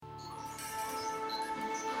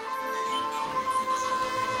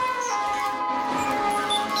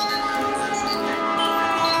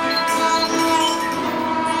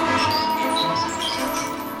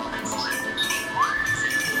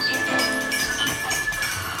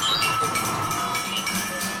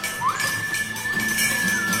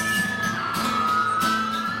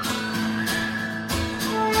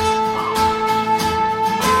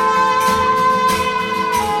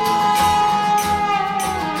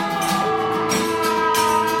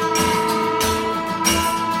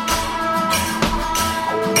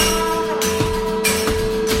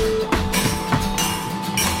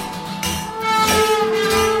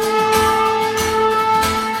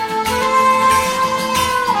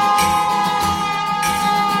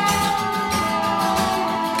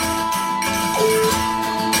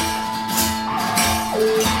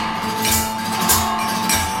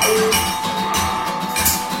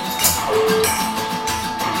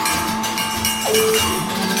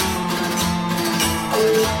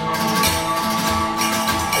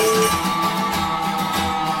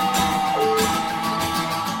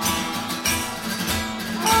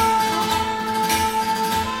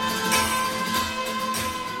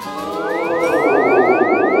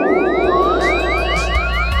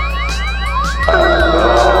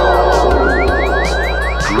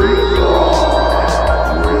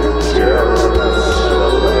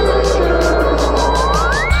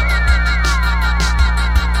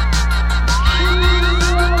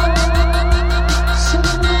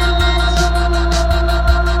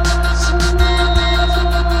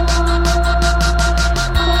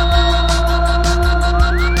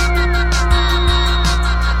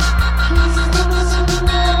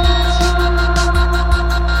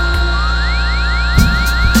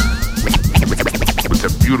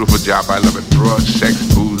Job. I love it. Drugs,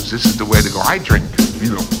 sex, booze. This is the way to go. I drink.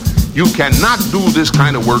 You cannot do this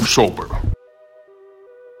kind of work sober.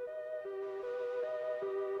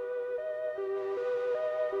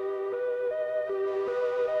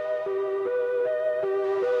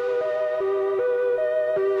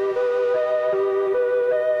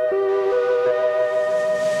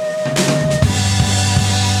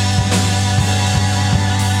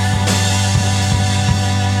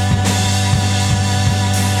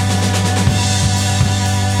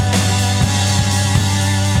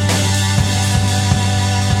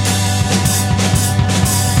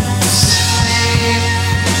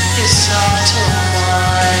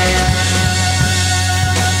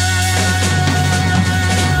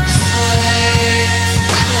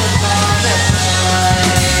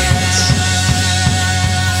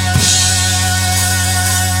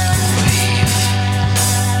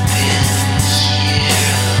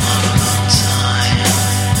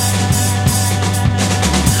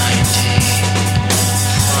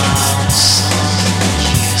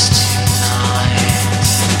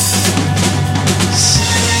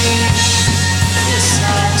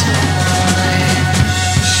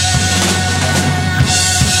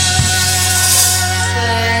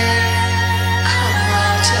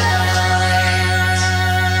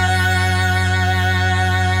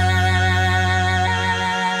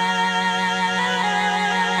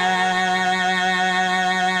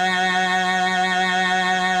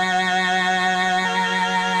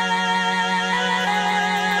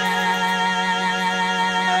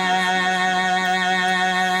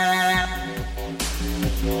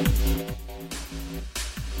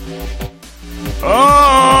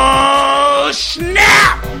 Oh,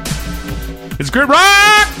 snap! It's Grit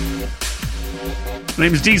Rock! My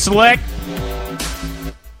name is D-Select.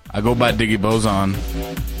 I go by Diggy Boson.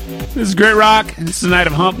 This is Grit Rock. It's the night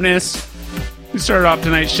of humpness. We started off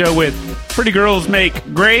tonight's show with Pretty Girls Make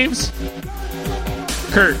Graves,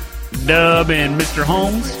 Kurt, Dub, and Mr.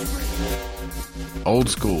 Holmes. Old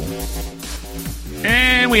school.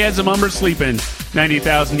 And we had some Umber Sleeping,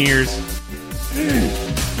 90,000 Years.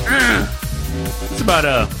 It's about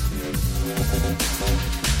a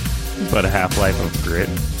half-life of grit.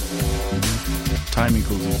 Time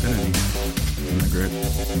equals infinity in the grit.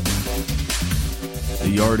 The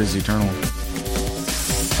yard is eternal.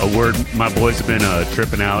 A word my boys have been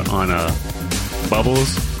tripping out on bubbles.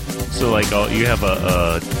 So like you have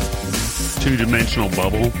a two-dimensional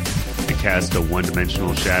bubble, it casts a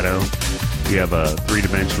one-dimensional shadow. You have a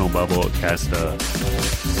three-dimensional bubble, it casts a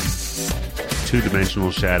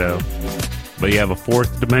two-dimensional shadow. But you have a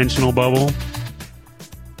fourth-dimensional bubble.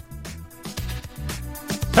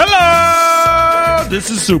 Hello!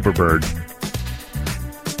 This is Superbird.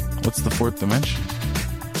 What's the fourth dimension?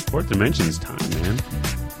 Fourth dimension's time, man.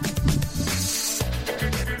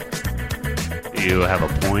 You have a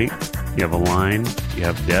point, you have a line, you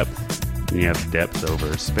have depth, and you have depth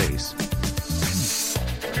over space.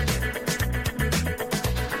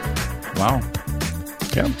 Wow.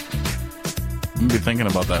 Yeah. I'm going to be thinking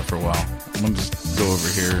about that for a while. I'm going to just go over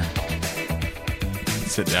here,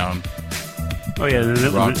 sit down, oh yeah,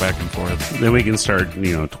 then rock back and forth. Then we can start,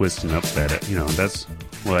 twisting up that, that's,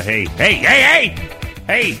 well, hey,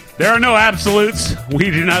 there are no absolutes. We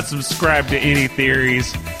do not subscribe to any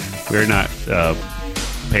theories. We're not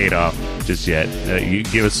paid off just yet. You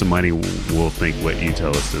give us some money, we'll think what you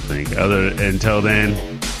tell us to think. Until then,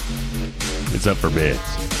 it's up for bids.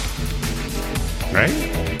 Right?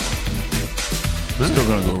 Still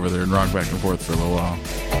gonna go over there and rock back and forth for a little while.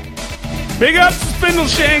 Big up Spindle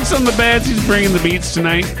Shanks on the beds. He's bringing the beats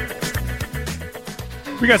tonight.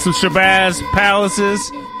 We got some Shabazz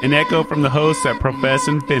Palaces and echo from the hosts that profess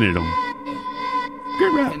infinitum.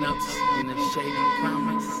 Good rap.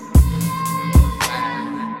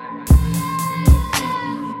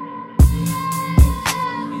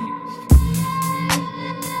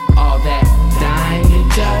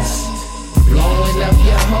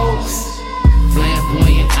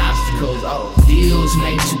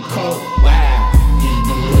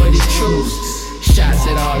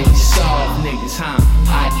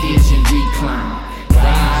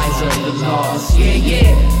 stars. Yeah,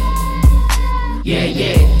 yeah. Yeah,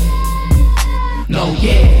 yeah. No,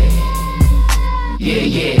 yeah. Yeah,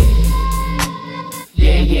 yeah.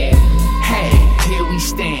 Yeah, yeah. Hey, here we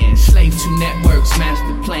stand. Slave to networks,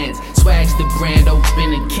 master plans. Swags the brand,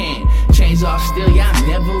 open a can. Chains off still, yeah, I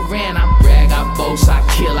never ran. I brag, I boast, I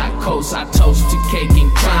kill, I coast. I toast to cake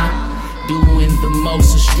and crime. Doing the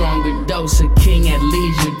most, a stronger dose. A king at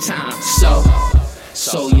leisure time.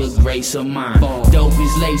 So your grace of mine. Dope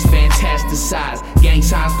is lace, fantasticize. Gang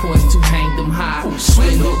signs poised to hang them high.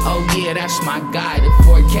 Swindle, oh yeah, that's my guy. The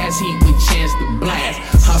forecast heat with chance to blast.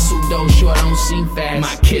 Hustle though, sure don't seem fast.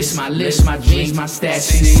 My kiss, my list, my dreams, my stats.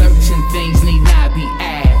 Certain things need not be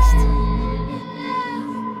asked.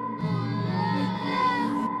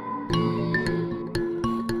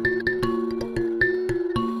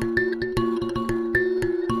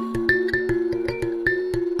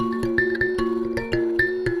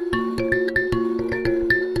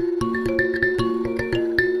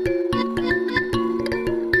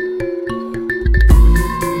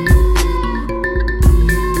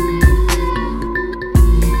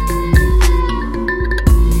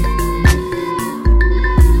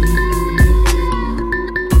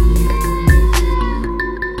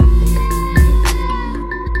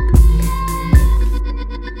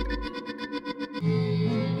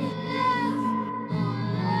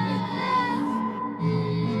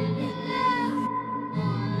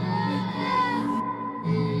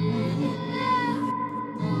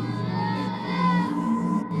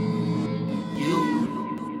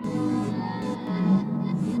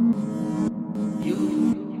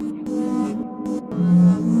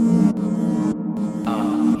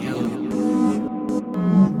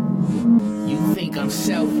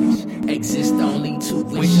 Selfish, exist only to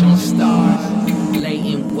wish on stars. Lay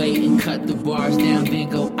in wait and cut the bars down, then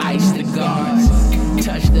go ice the guards.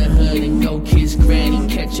 Touch the hood and go kiss granny,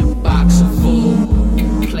 catch a box of food.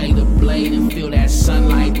 Play the blade and feel that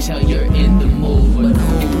sunlight, tell you're in the mood. But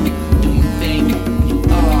who do you think you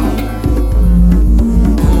are?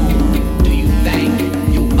 Who do you think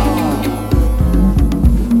you are?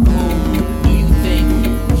 Who do you think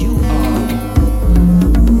you are?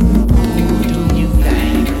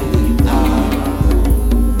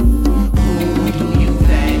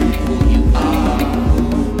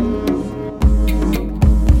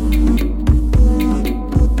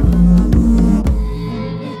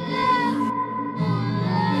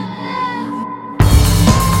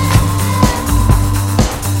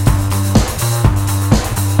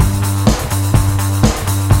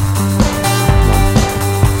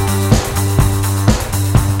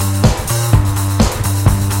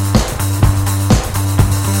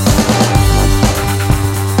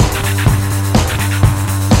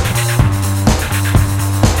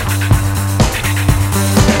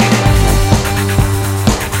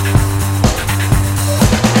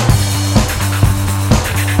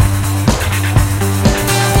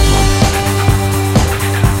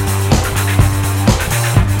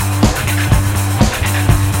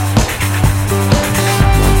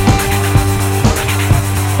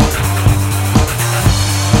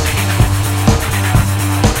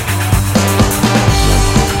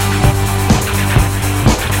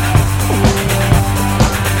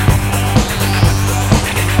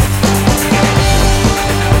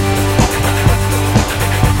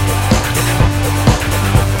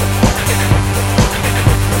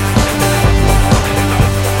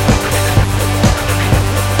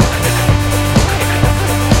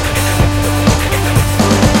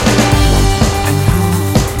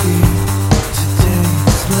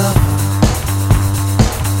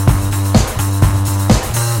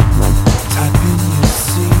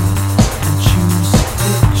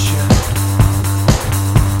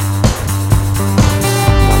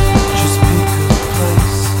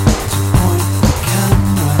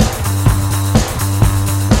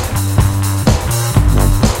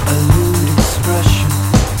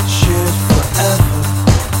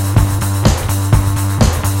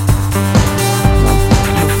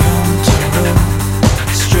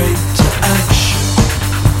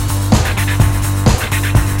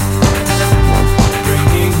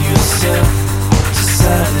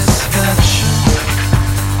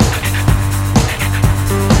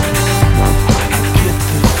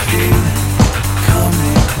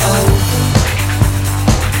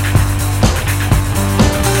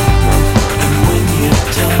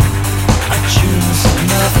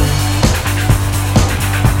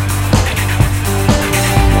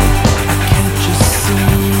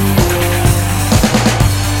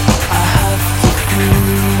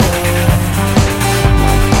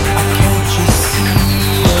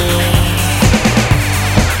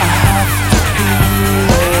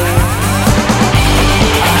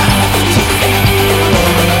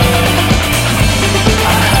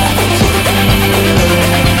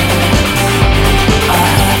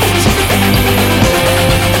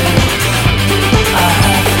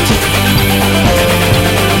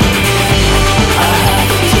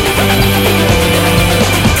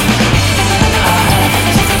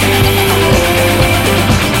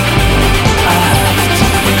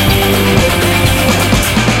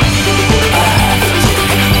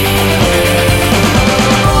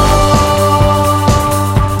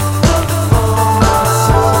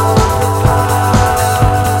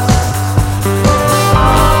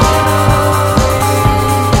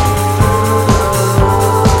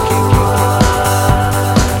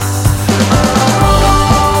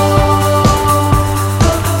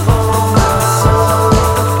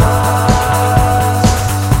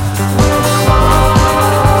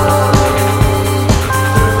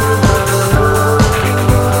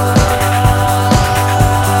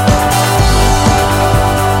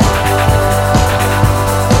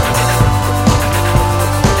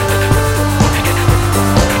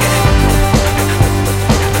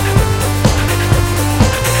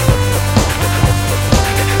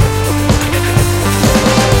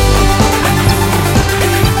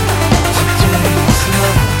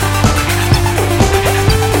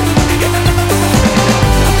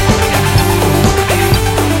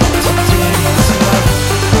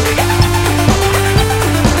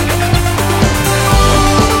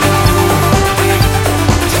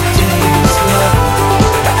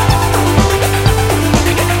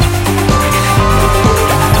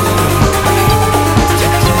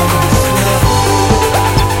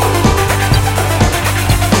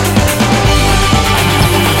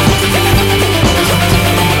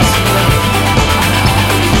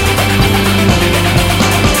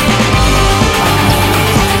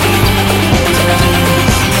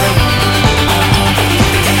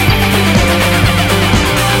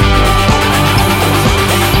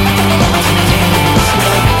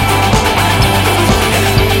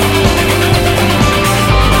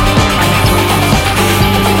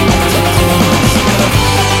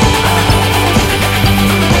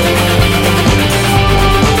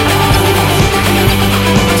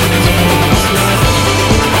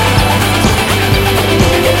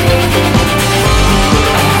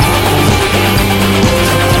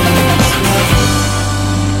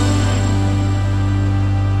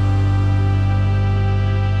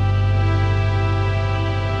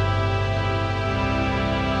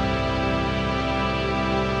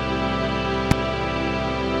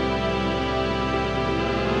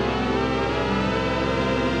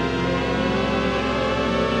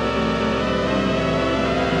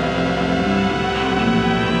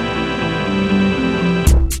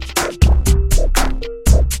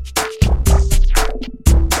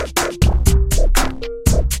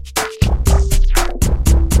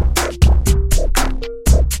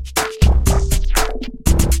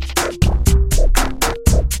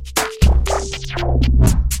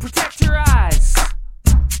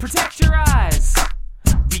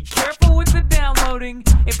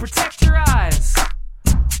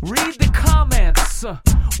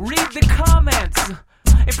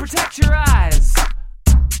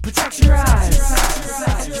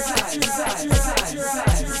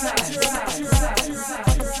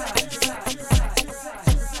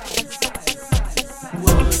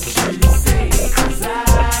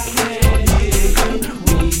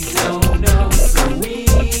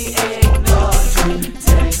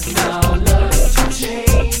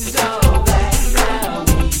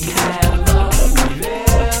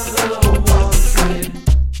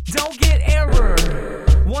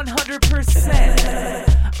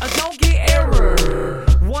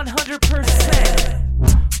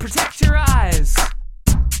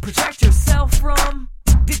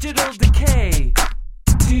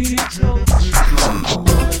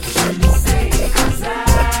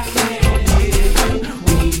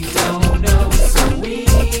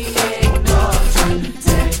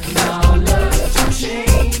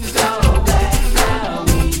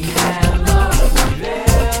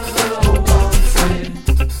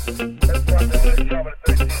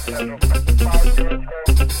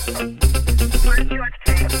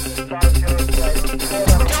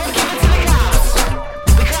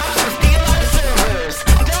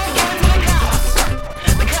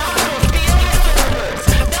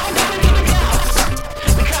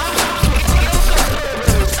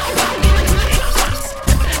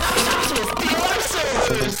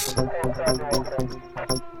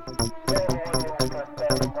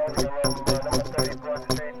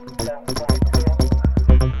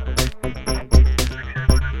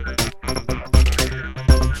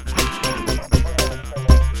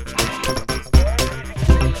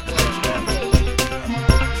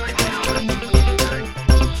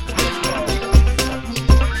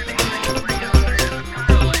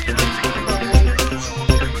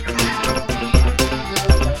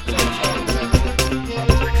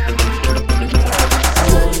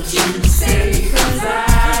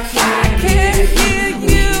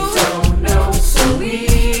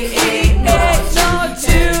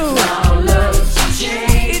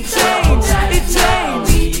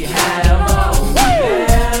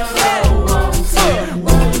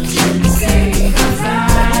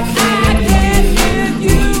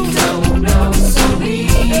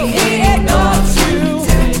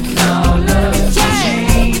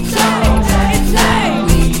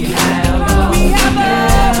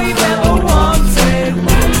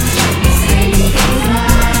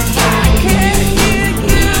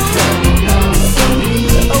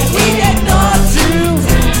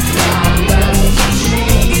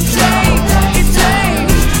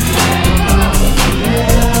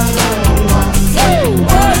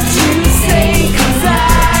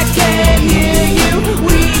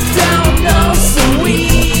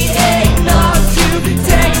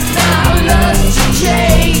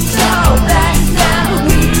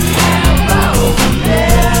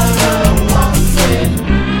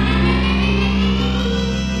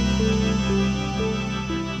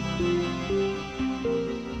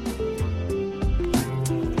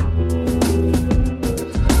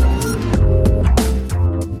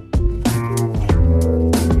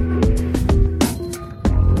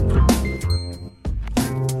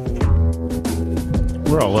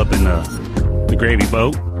 We're all up in the gravy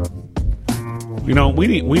boat. You know, we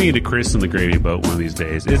need to christen the gravy boat one of these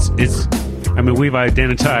days. I mean, we've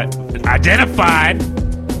identified the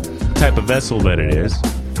type of vessel that it is.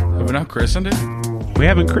 Have we not christened it? We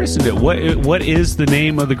haven't christened it. What is the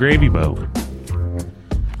name of the gravy boat?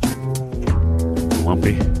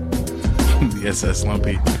 Lumpy. The SS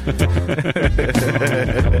Lumpy.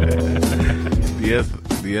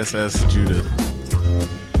 The SS Judith.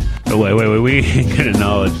 Oh, wait. We ain't gonna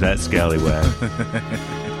acknowledge that scallywag.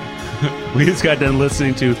 We just got done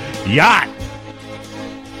listening to Yacht.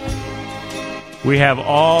 We have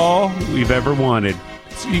all we've ever wanted.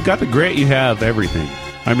 So you got the grit, you have everything.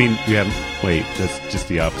 I mean, you have... Wait, that's just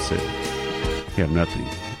the opposite. You have nothing.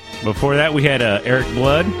 Before that, we had Eric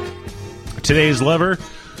Blood. Today's Lover.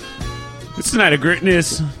 It's the night of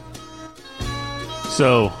gritness.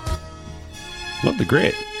 So, love the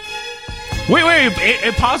grit. Wait,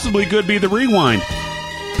 it possibly could be the rewind.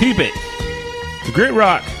 Peep it. The Grit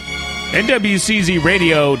Rock.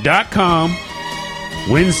 NWCZRadio.com.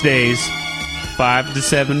 Wednesdays, 5 to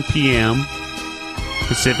 7 p.m.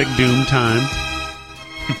 Pacific Doom Time.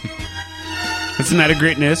 It's the night of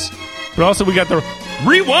gritness. But also we got the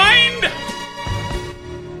rewind.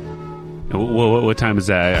 What time is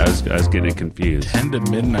that? I was getting confused. 10 to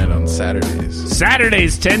midnight on Saturdays.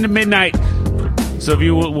 Saturdays, 10 to midnight. So if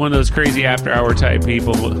you're one of those crazy after-hour type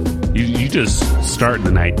people, you just start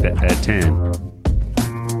the night at 10.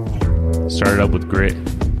 Start it up with grit.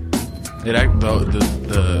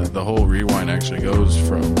 The whole rewind actually goes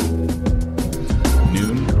from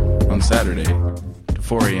noon on Saturday to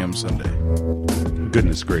 4 a.m. Sunday.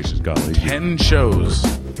 Goodness gracious, golly. 10 shows.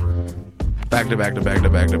 Back to back to back to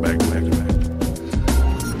back to back to back to back.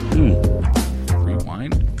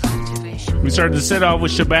 Rewind. We started to set off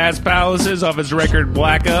with Shabazz Palaces off his record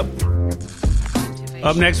Black Up.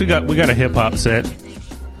 Up next, we got a hip hop set.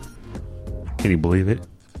 Can you believe it?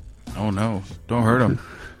 Oh no! Don't hurt him.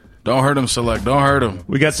 Don't hurt him, Select. Don't hurt him.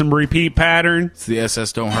 We got some Repeat Pattern. It's the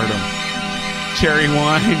SS. Don't hurt him. Cherry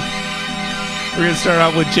Wine. We're gonna start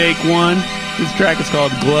off with Jake One. This track is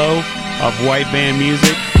called Glow off White Band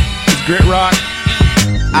Music. It's Grit Rock.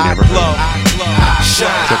 I glow,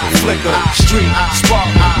 shine, flicker, street, spark,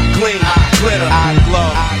 gleam, glitter. I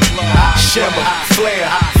glow, shimmer, flare,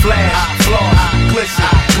 flash, floss, glisten,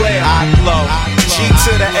 glare. I glow, G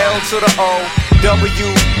to the L to the O, W,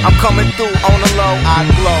 I'm coming through on the low. I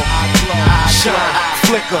glow, shine,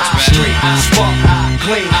 flicker, street, spark,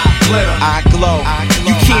 gleam, glitter. I glow.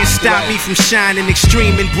 You can't stop me from shining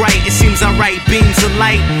extreme and bright. It seems I write beams of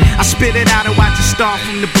light. I spit it out and watch it start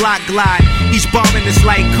from the block glide. Each bombing is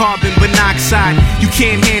like carbon monoxide. You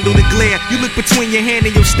can't handle the glare. You look between your hand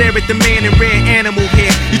and you'll stare at the man in red animal hair.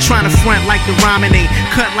 You trying to front like the Raminate,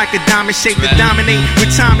 cut like a diamond shape to dominate. With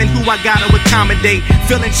timing who I gotta accommodate.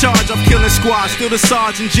 Feel in charge of killing squads. Still the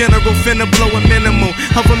sergeant general, finna blow a minimal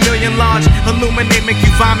of a million large. Illuminate, make you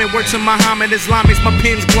vomit. Words of Muhammad Islamics. My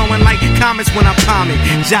pen's glowing like comets when I palm it.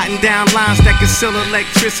 Jotting down lines that conceal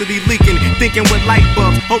electricity leaking. Thinking with light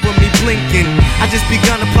bulbs over me blinking. I just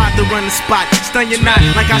begun to plot to run the spot. Stun your knot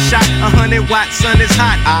like I shot 100 watts. Sun is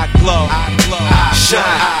hot. I glow, shine,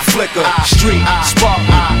 flicker, street, spark,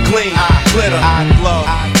 gleam, glitter. I glow,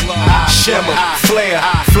 shimmer, flare,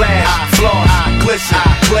 flash, floss, glisten,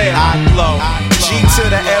 glare. I glow, G to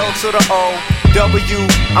the L to the O, W,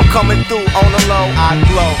 I'm coming through on the low. I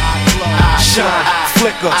glow, shine,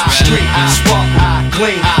 flicker, street, spark,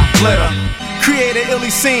 gleam, glitter. Create an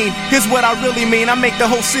illy scene, here's what I really mean. I make the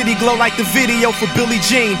whole city glow like the video for Billie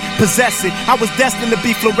Jean. Possess it, I was destined to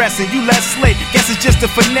be fluorescent. You less slick, guess it's just a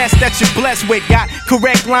finesse that you're blessed with. Got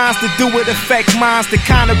correct lines to do it, affect minds to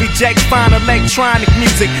kind of reject fine electronic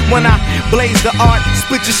music. When I blaze the art,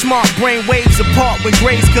 split your smart brain waves apart with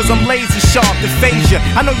grace. Cause I'm laser sharp to phase ya.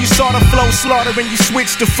 I know you saw the flow slaughter and you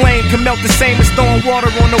switch to flame. Can melt the same as throwing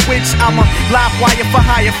water on a witch. I'm a live wire for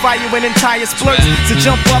hire, fire an entire splurge. So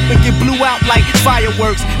jump up and get blew out like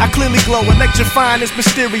fireworks. I clearly glow, electrifying this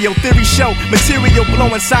Mysterio. Theory show, material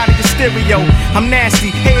blow inside of your stereo. I'm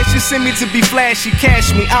nasty, heads you send me to be flashy.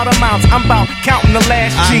 Cash me out of mouths, I'm about counting the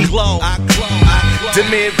last G. I glow, the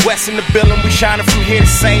Midwest in the building, we shining from here to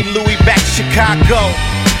St. Louis, back to Chicago.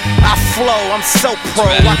 I flow, I'm so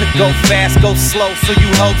pro. I could go fast, go slow, so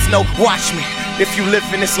you hoes know. Watch me. If you live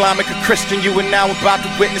in Islamic or Christian, you are now about to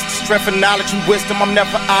witness the strength of knowledge and wisdom. I'm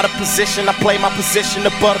never out of position. I play my position to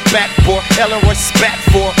butter backboard. Elleroy spat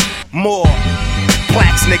for more.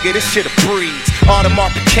 Blacks, nigga, this shit a breeze.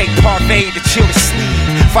 Audemars Piguet parfait to chill the sleeve.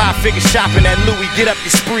 5-figure shopping at Louis, get up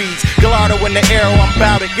your sprees. Gallardo in the arrow, I'm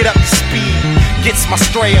bout to get up to speed. Gets my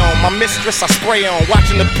stray on, my mistress I spray on.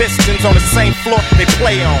 Watching the Pistons on the same floor they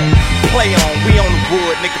play on. Play on, we on the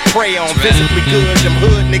wood, nigga pray on. Visibly good, them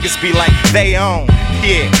hood niggas be like they on.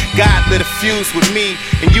 Yeah, God lit a fuse with me.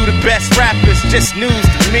 And you the best rappers, just news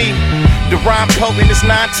to me. The rhyme potent is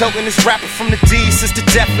non-token, this rapper from the D. Since the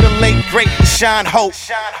death of the late great Sean Hope.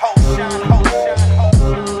 Shine Hope, Shine Hope,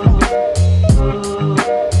 Shine Hope.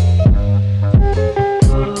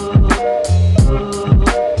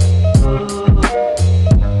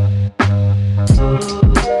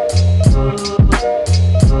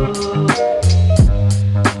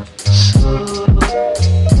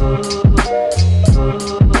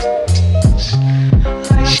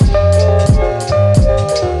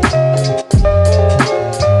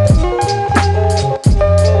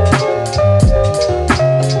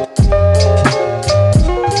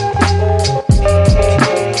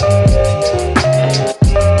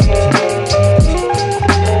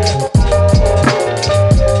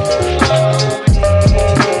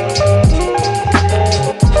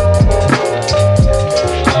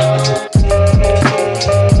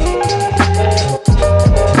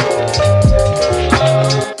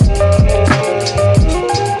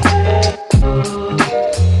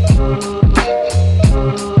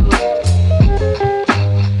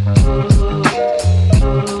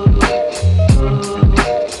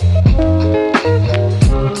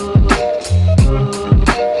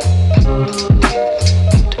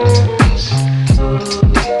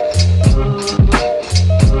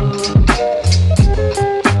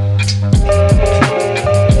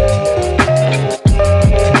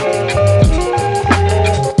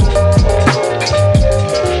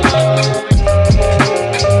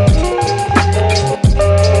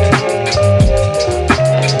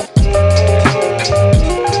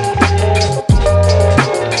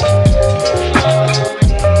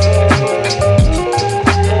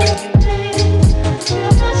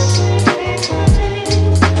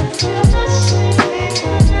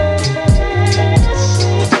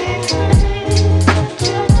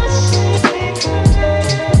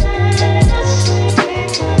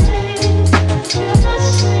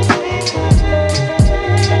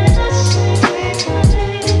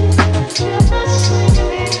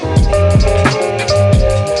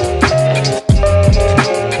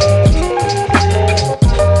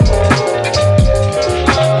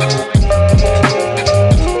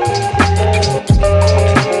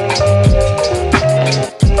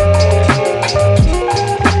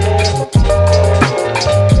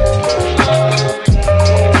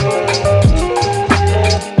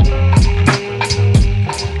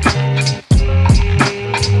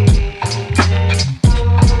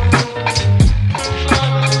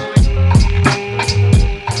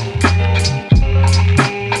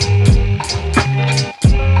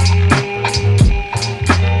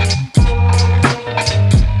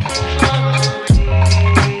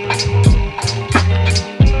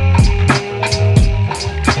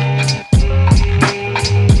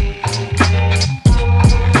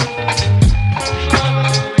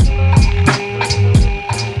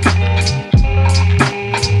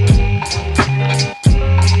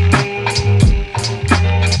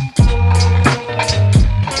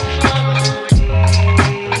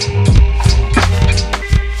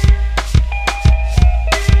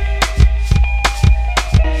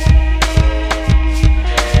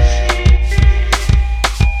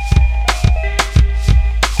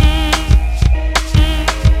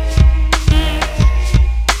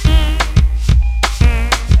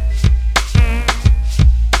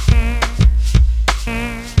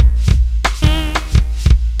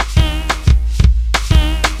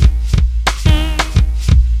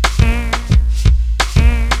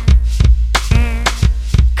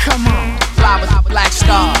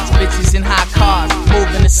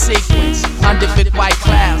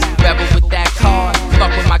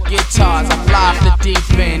 deep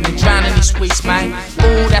end and drowning these sweets, man.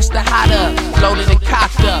 Ooh, that's the hot up, loaded and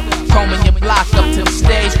cocked up. Combing your block up to the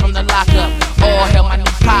stage from the lockup. All hell my new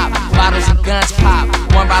pop, bottles and guns pop.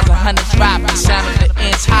 1 round 100 drop, the sound of the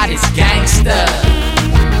ends hot is gangsta.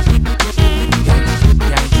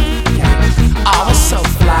 Oh, it's so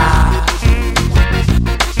fly.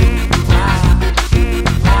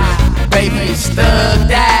 Baby, it's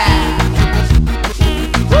thugged out.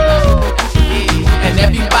 Woo! Yeah. And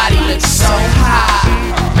everybody looks so high.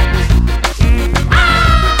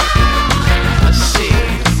 Shit,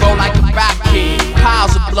 roll like a rock kid.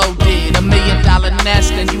 Piles of blow did. $1 million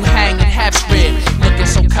nest and you hanging half strip. Looking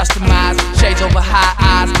so customized, shades over high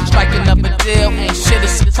eyes. Striking up a deal, ain't shit a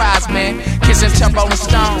surprise, man. Kissing to Rolling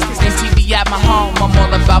Stones, MTV at my home. I'm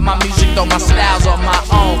all about my music, though my style's on my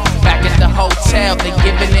own. Back at the hotel, they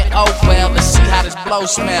giving it well. Let's see how this blow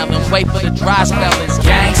smell and wait for the dry spell. It's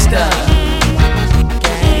gangsta,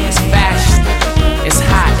 it's fashion, it's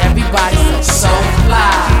hot. Everybody looks so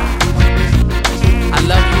fly. I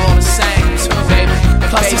love you all the same too, baby.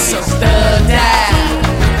 Plus it's so thugged out.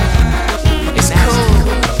 It's cool.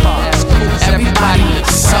 Everybody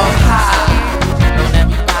looks so high. Don't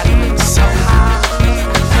everybody look so high?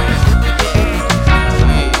 Yeah.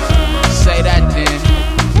 Say that then.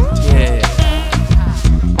 Yeah.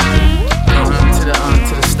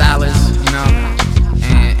 To the stylists, you know,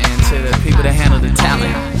 and to the people that handle the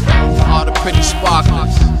talent. All the pretty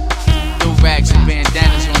sparklers, do rags and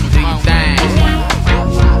bandanas on the do your thing.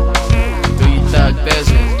 Do your thug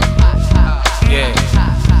business. Yeah.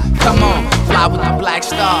 Come on, fly with the black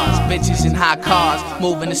stars, bitches in high cars,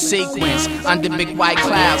 moving the sequence under big white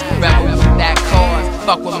clouds. Rebel with that cause,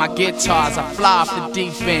 fuck with my guitars. I fly off the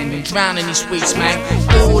deep end and drown in these sweets, man.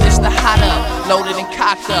 Ooh, this the hot up, loaded and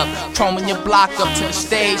cocked up, combing your block up to the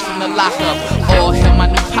stage from the lockup. All hell my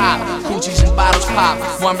new pop, coochies and bottles pop.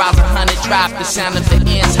 1 round 100 drop, the sound of the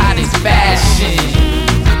ends hot as fashion.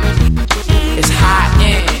 It's hot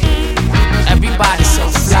in, everybody so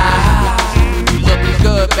fly. Looking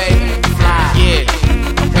good, baby. Fly. Yeah,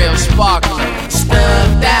 I'm real sparkling.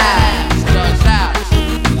 Stubbed out. Stubbed out.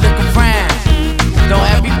 Look around. Don't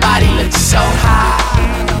everybody look so high?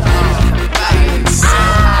 Everybody look so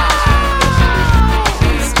high.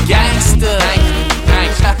 It's gangsta.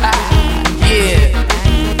 Yeah.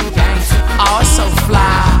 Oh, it's so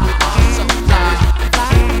fly. So fly.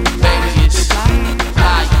 Baby, it's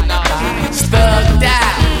fly, you know. Stubbed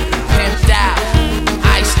out. Pimped out.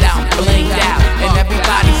 Iced out. Blinked out. And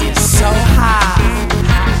everybody gets so high.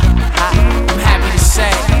 I'm happy to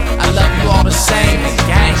say I love you all the same.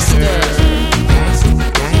 Gangsters.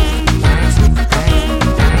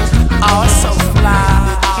 Oh, it's so fly.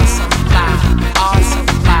 Oh, so fly. Oh, so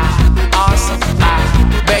fly. Oh, so fly.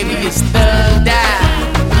 Baby, it's thugged out.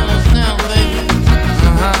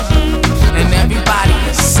 And everybody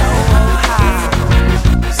is so high.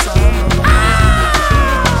 So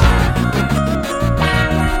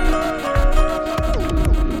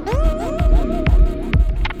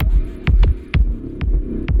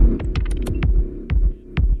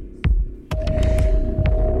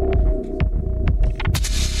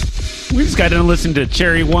We just got done listening to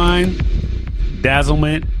Cherry Wine,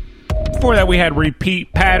 Dazzlement. Before that, we had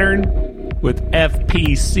Repeat Pattern with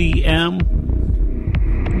FPCM.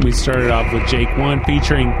 We started off with Jake One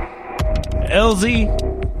featuring LZ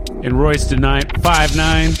and Royce the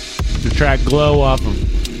 5'9", the track Glow off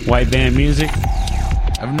of White Van Music.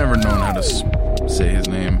 I've never known how to say his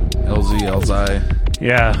name. LZ, Elzai.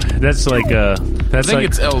 Yeah, that's like I think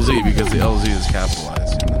it's LZ because the LZ is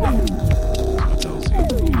capitalized in the name. It's LZ.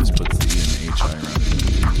 You just put the E and the HI around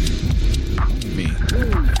it. Me.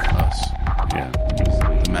 Us. Yeah.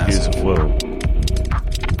 He's a flow.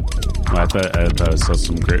 Well, I thought I saw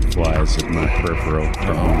some grit flies in my peripheral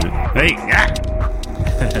for a moment. Hey!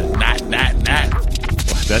 Not.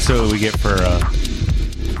 That's what we get for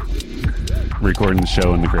recording the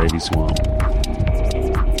show in the Gravy Swamp.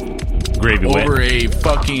 Gravy over wet. A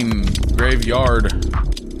fucking graveyard,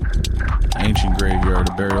 ancient graveyard,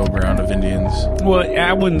 a burial ground of Indians. Well,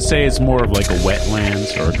 I wouldn't say it's more of like a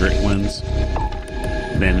wetlands or a gritlands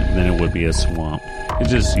than it would be a swamp.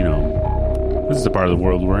 It's just, this is the part of the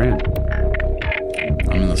world we're in.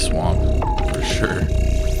 I'm in the swamp for sure.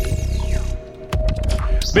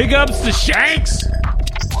 Big ups to Shanks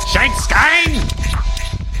Gang.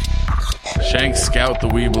 Shanks Scout the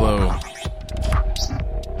Weeblo.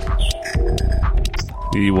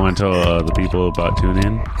 Do you want to tell the people about Tune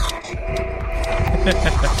In?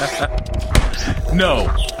 No,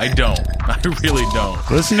 I don't. I really don't.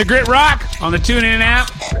 Listen to Grit Rock on the Tune In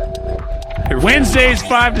app. Wednesdays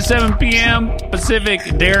 5 to 7 p.m. Pacific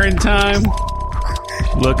Darren time.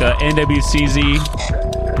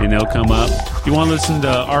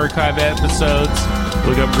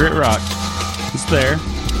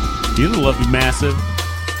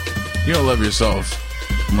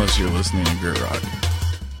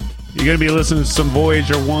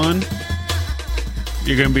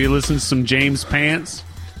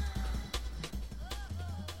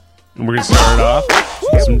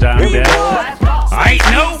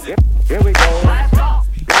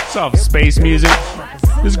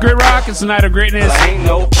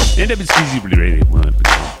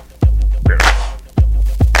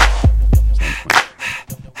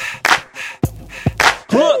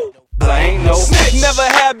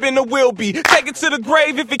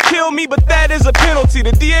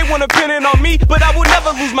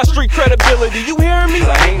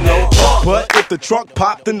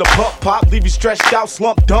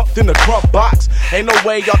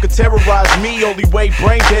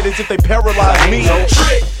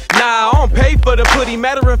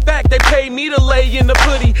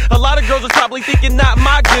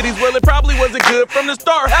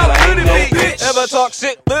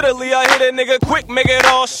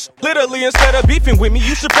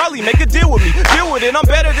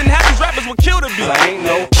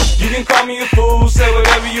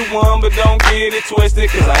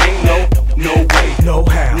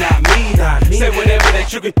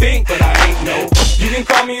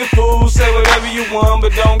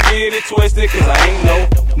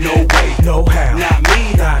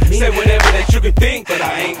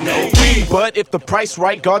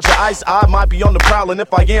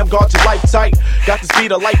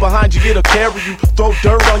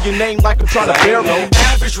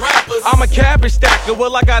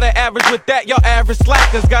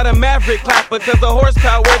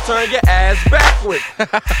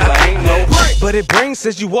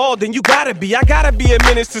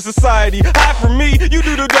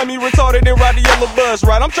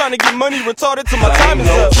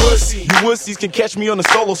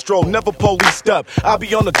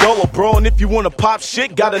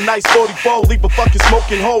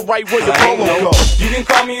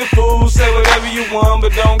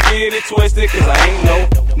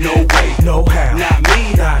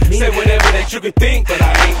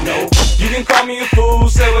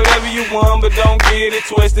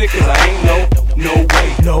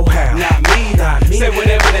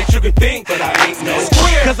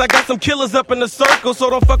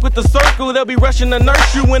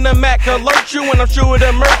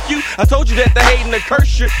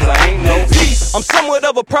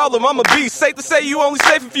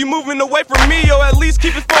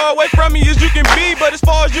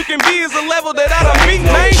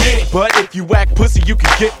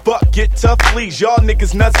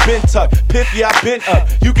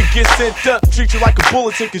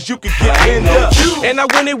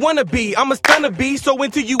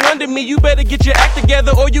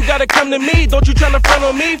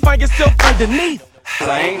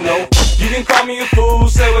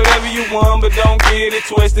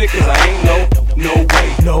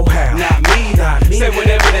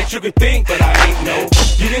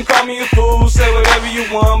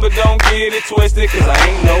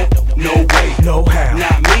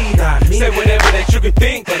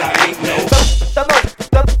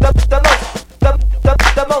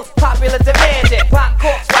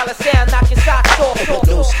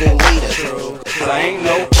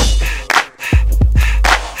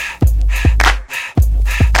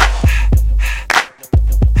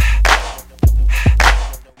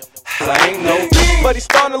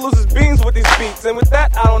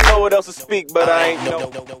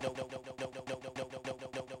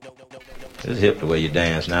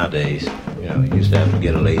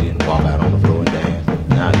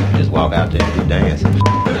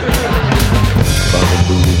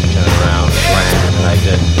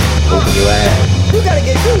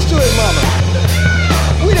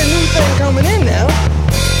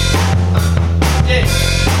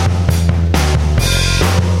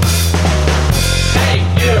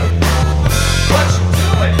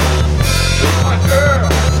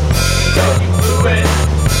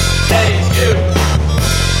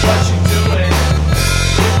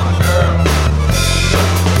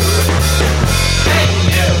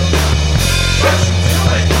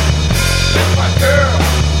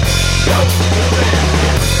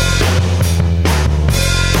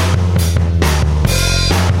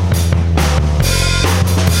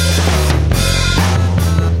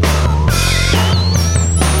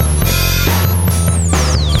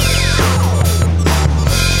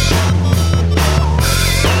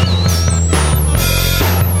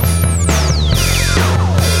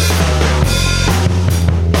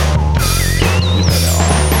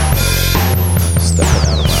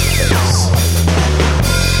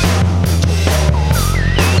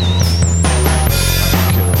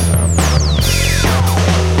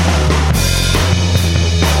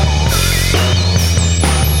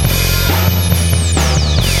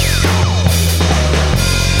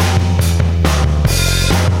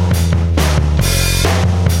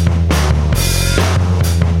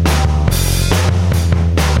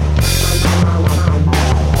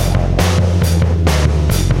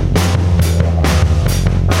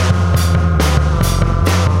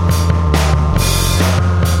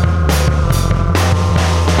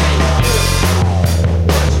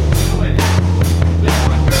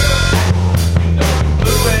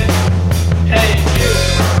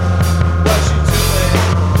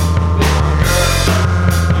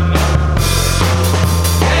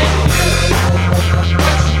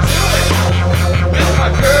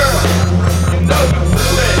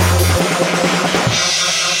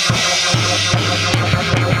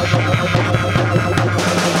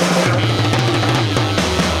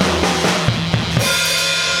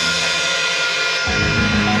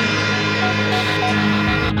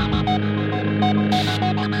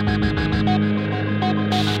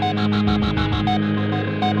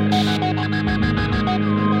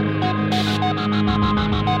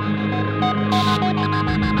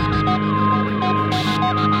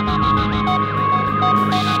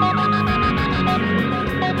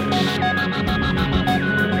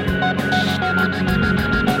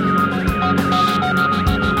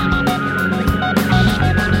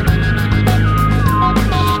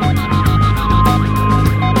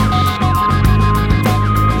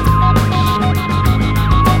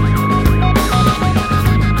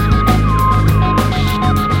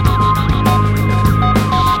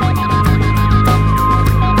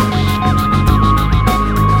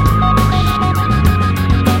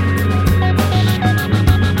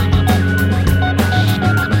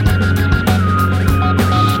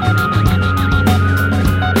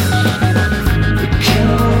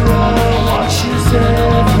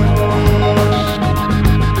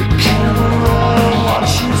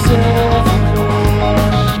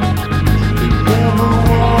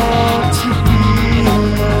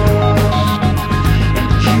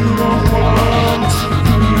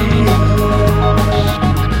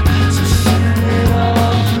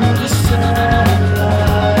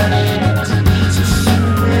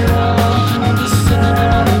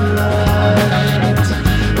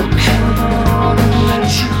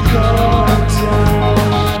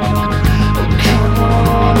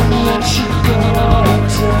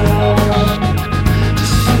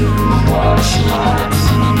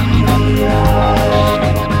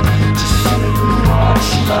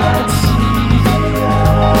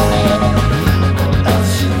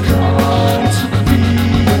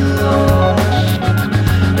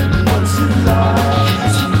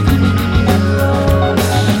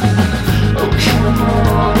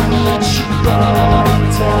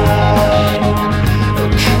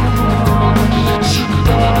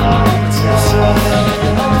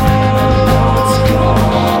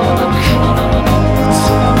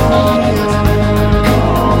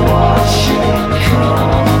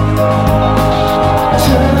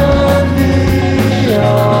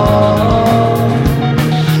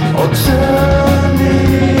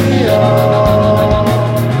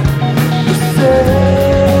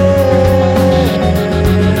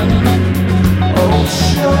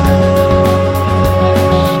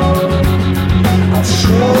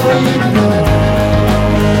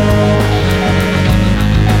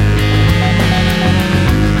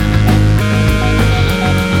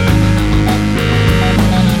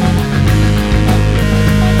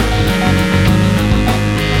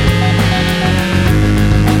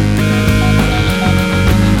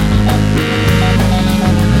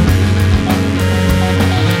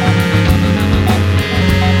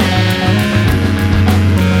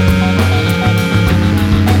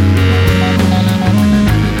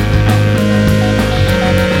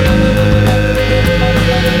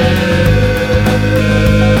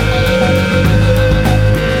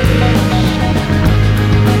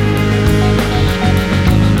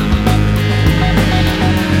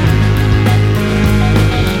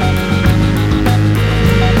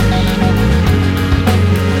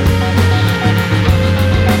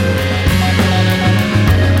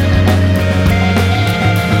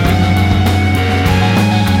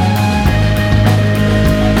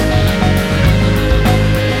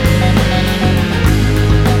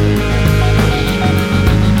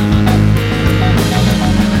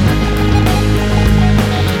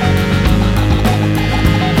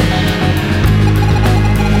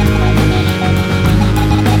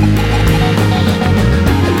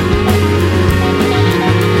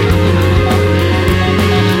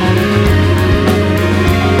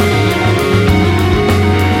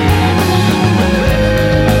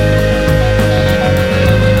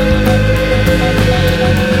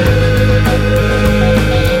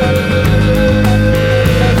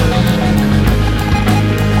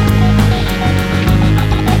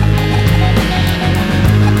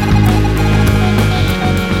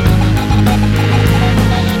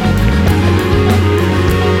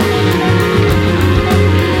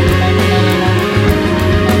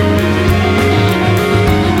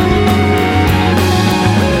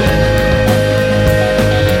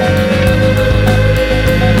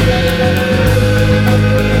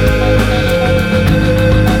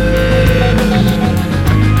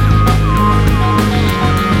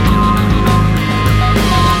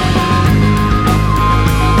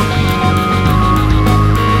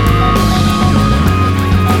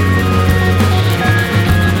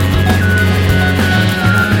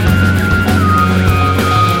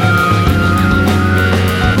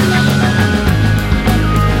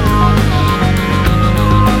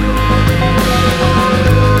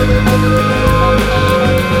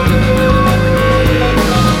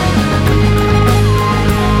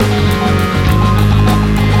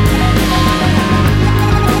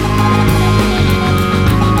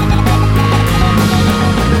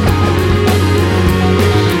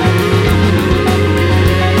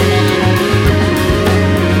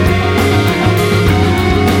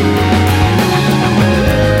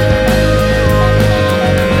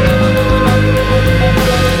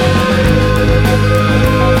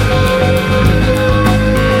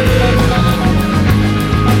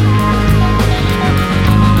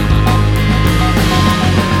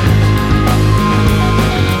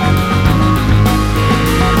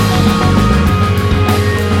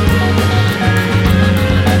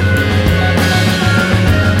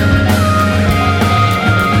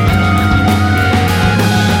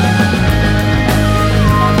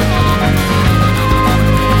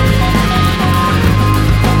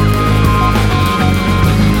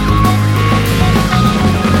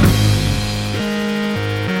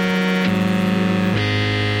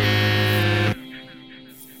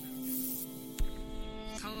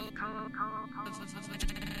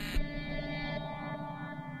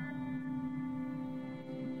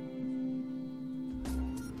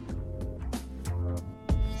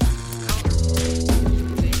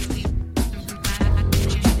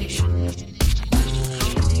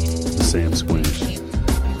 Sam Squinch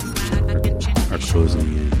are closing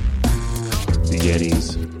in. The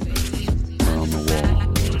Yetis are on the wall.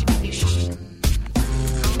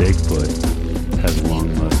 Bigfoot has a long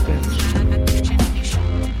mustache.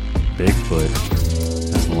 Bigfoot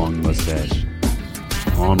has a long mustache.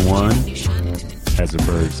 On one has a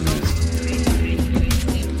bird's nest.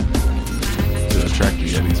 To attract the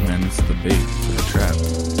Yetis, man, it's the bait for the trap.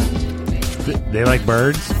 They like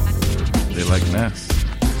birds? They like nests.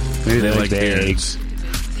 Maybe They they like like beards. eggs.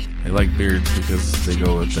 They like beards because they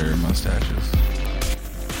go with their mustaches.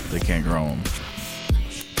 They can't grow them.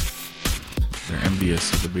 They're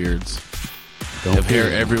envious of the beards. They have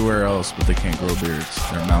hair everywhere else, but they can't grow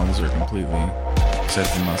beards. Their mouths are completely except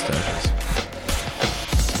for mustaches.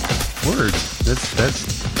 Word. That's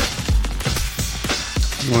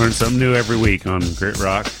you learn something new every week on Grit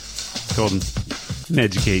Rock. It's called an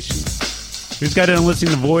education. Who's got done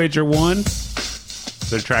listening to Voyager 1?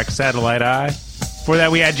 Their track Satellite Eye. Before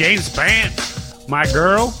that we had James Pants, My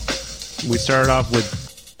Girl. We started off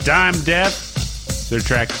with Dime Death. Their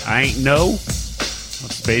track I Ain't Know.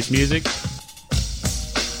 Space music.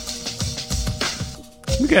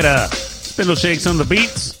 We got Spindle Shakes on the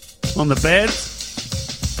beats, on the beds.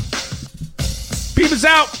 Peep us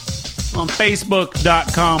out on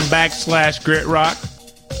Facebook.com/GritRock.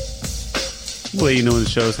 We'll let you know when the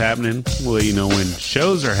show's happening. We'll let you know when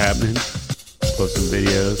shows are happening. Post some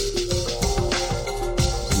videos.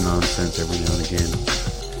 Some nonsense every now and again.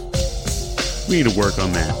 We need to work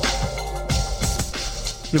on that.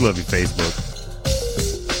 We love you, Facebook.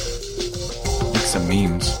 Make some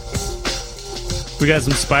memes. We got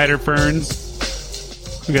some spider ferns.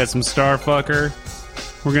 We got some Starfucker.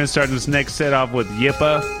 We're going to start this next set off with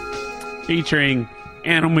Yippa, featuring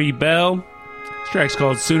Anomy Bell. This track's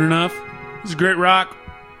called Soon Enough. This is Grit Rock.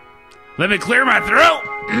 Let me clear my throat.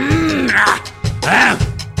 That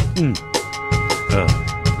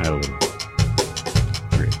a little.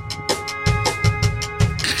 Great.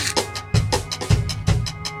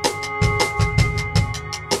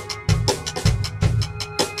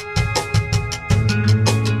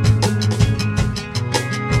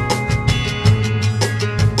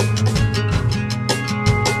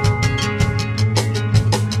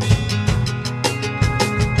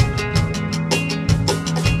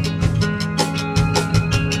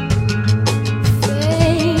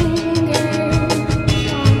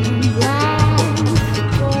 Fingers on the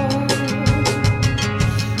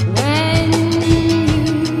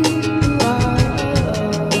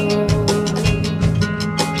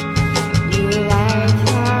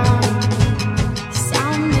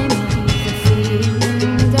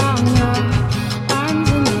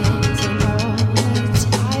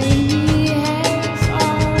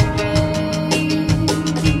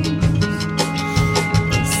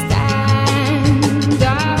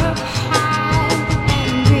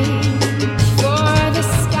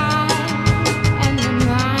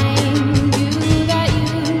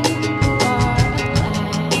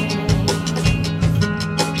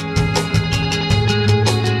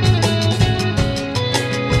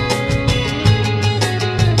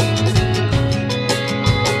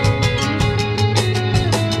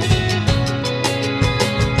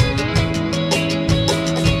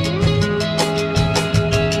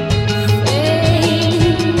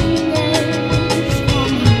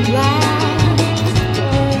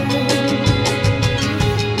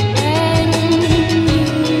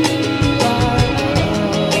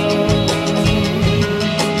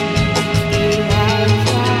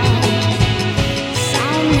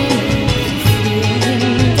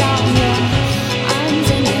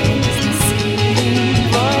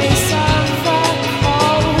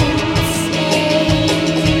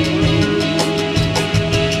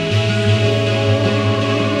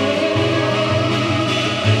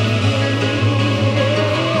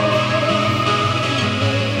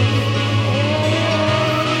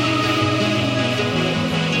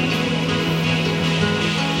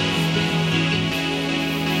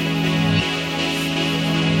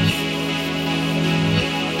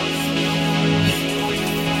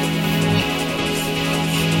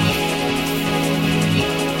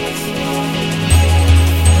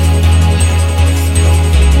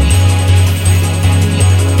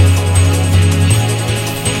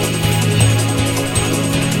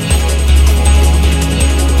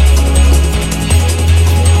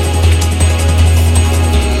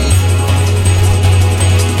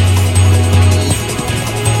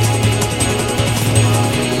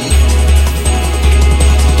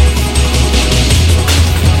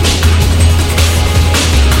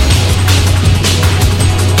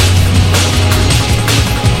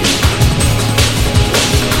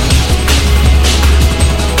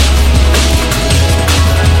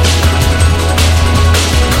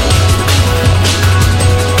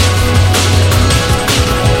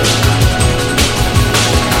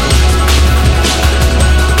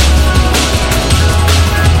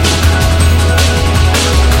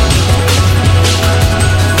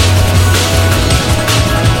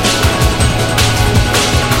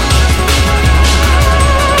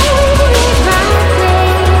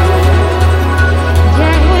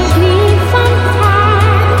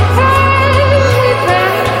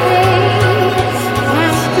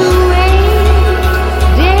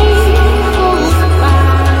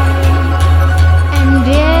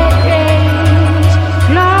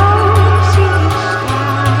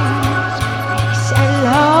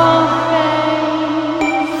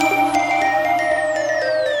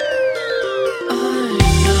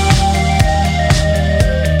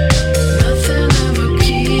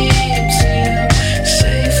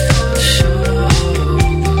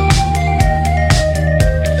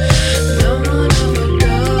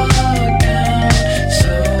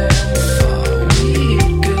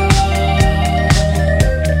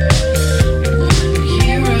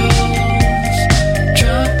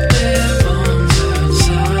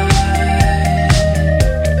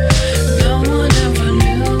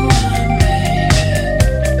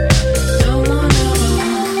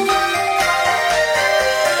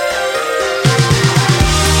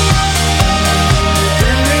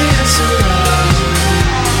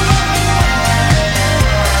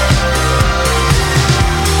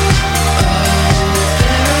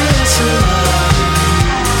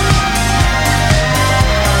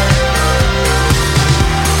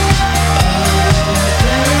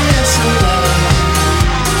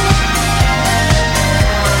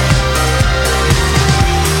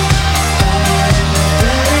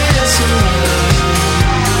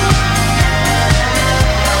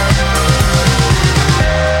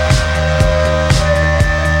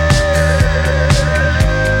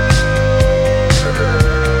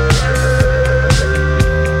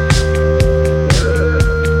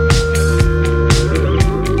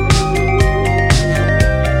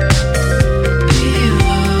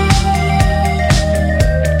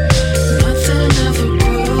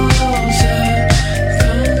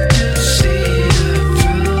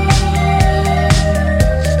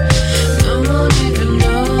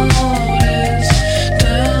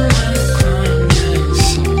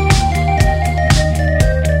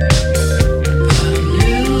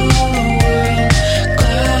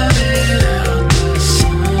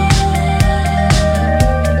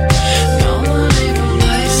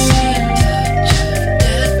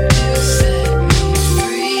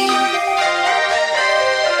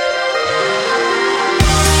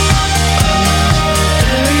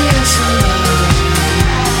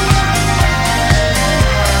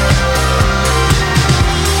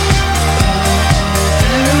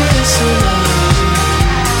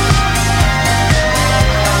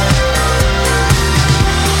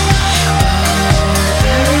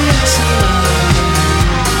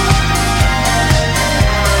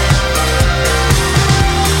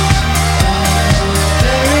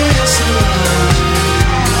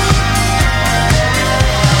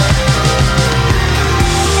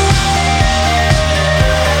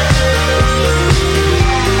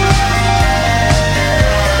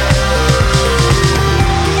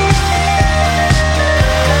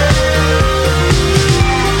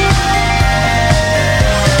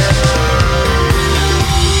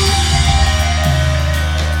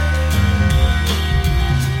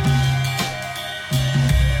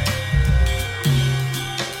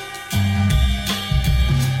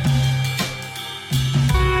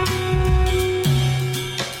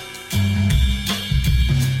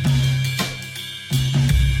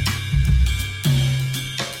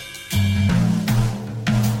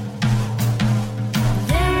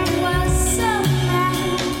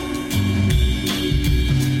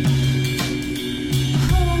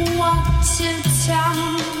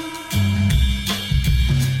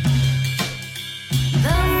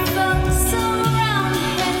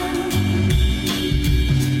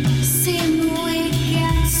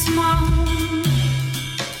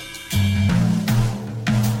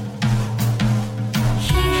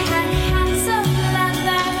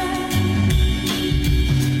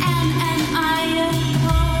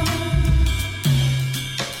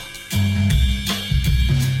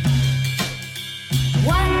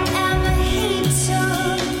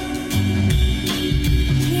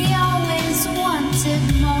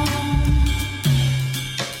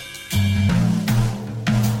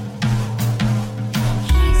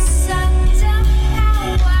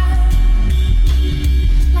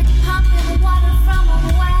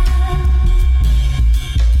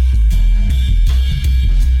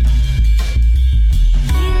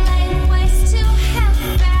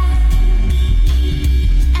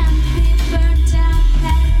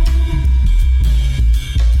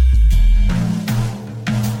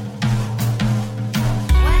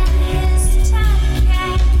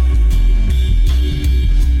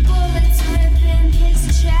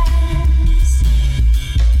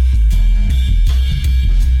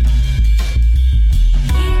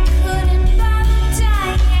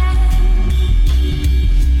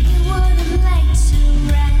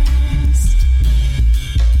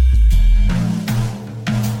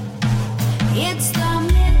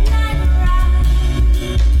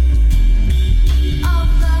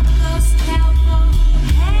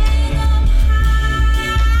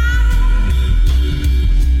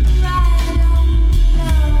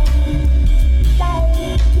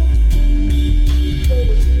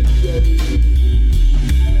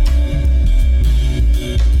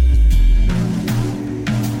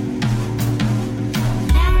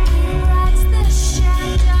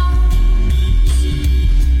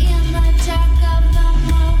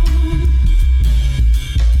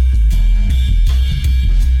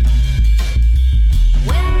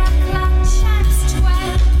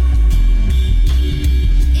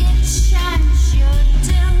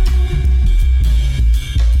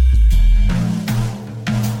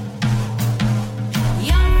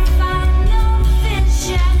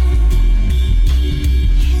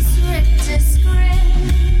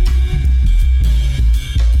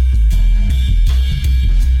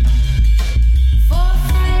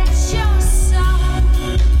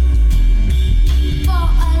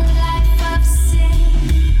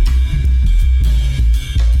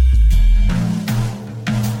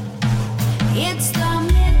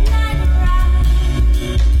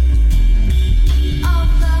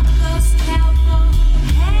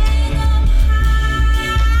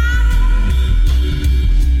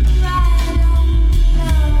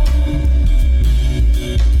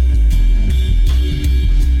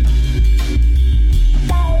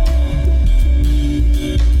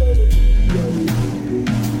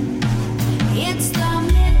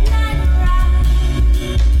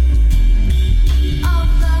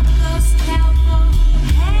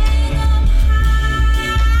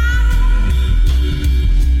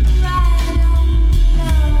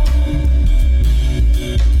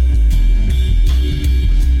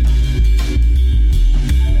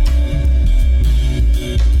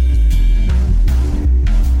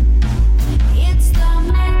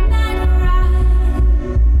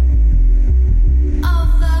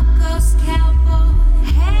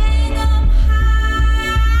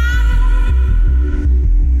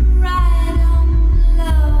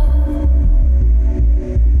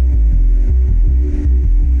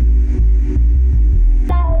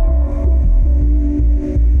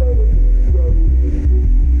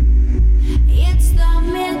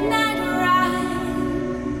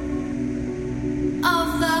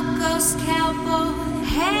ghost cowboy,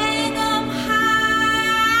 hang 'em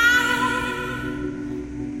high,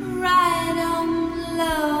 ride 'em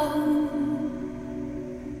low.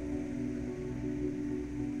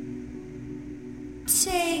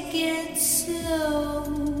 Take it slow.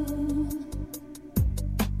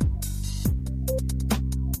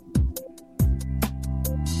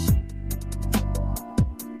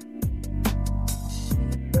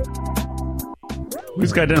 We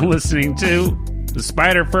just got done listening to the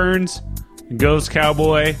Spider Ferns, Ghost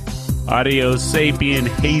Cowboy, Audio Sapien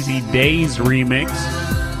Hazy Days remix.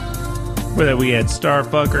 Where that we had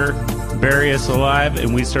Starfucker, Bury Us Alive,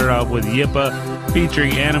 and we started off with Yippa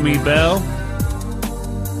featuring Anime Bell.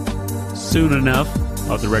 Soon Enough,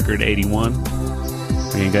 off the record 81.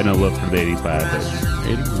 We ain't got no love for the 85, but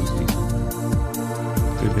 81.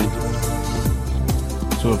 Good vintage.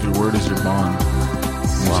 So if your word is your bond,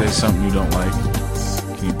 and you say something you don't like,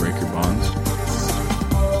 can you break your bonds?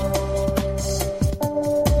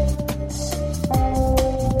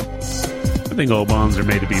 I think all bonds are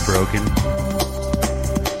made to be broken.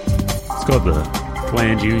 It's called the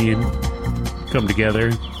flange union. Come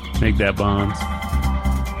together, make that bonds.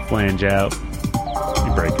 Flange out,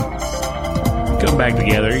 you break it. Come back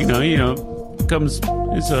together, you know, comes,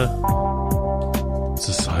 it's a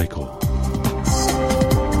cycle.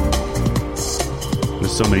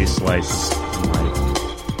 There's so many slices in life.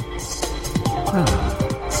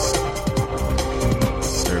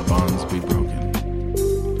 Their bonds be broken.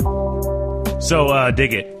 So,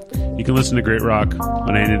 dig it. You can listen to Grit Rock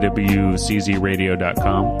on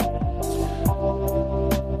NWCZRadio.com.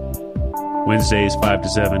 Wednesdays, 5 to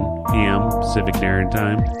 7 p.m. Pacific Standard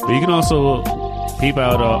Time. But you can also peep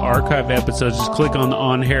out archive episodes. Just click on the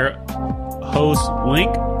on-air host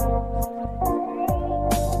link.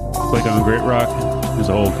 Click on Grit Rock. There's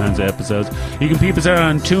all kinds of episodes. You can peep us out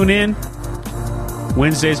on TuneIn.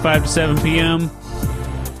 Wednesdays, 5 to 7 p.m.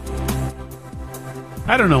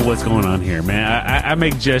 I don't know what's going on here, man. I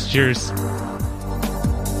make gestures.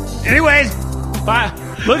 Anyways, bye.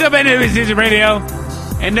 Look up NWCZ Radio.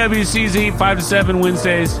 NWCZ 5 to 7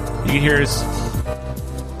 Wednesdays. You can hear us.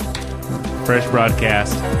 Fresh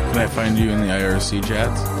broadcast. Can I find you in the IRC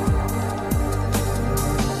chats?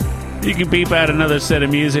 You can peep out another set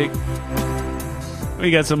of music.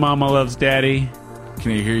 We got some Mama Loves Daddy.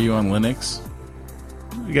 Can I hear you on Linux?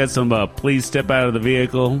 We got some Please Step Out of the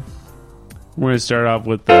Vehicle. We're going to start off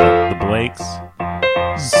with the Blakes.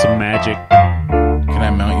 This is some Magic. Can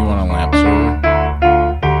I mount you on a lamp server?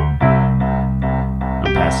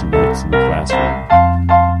 I'm passing notes in the classroom.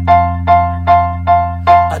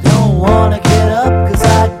 I don't wanna get up 'cause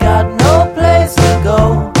I got no place to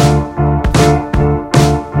go.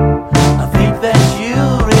 I think that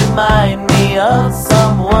you remind me of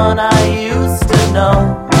someone I used to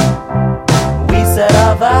know. We said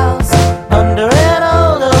our vows under an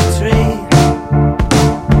old oak tree.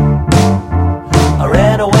 I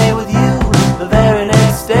ran away with you the very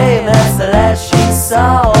next day, and that's the last she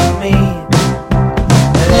saw of me.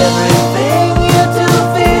 And everything you do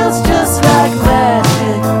feels just like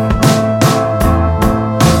magic.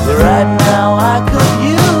 But right now I could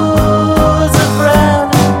use a friend.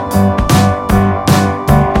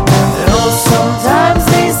 And oh, sometimes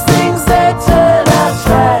these things they turn out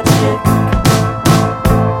tragic.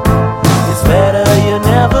 It's better you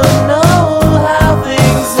never know how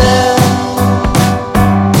things end.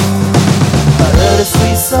 I heard a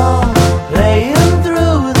sweet song playing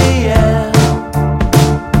through the air.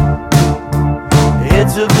 It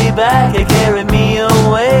took me back, it carried me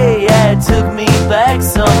away. Yeah, it took me back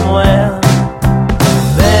somewhere.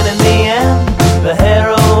 Then in the end, the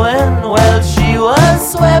heroine, well, she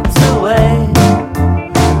was swept away.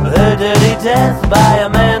 Her dirty death by a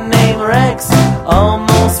man named Rex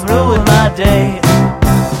almost ruined my day.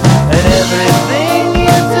 And everything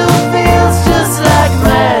you do feels just like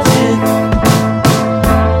magic.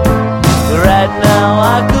 Right now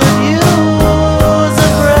I could use a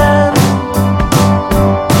friend.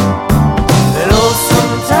 And oh,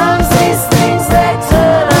 sometimes these things they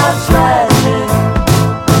turn out tragic.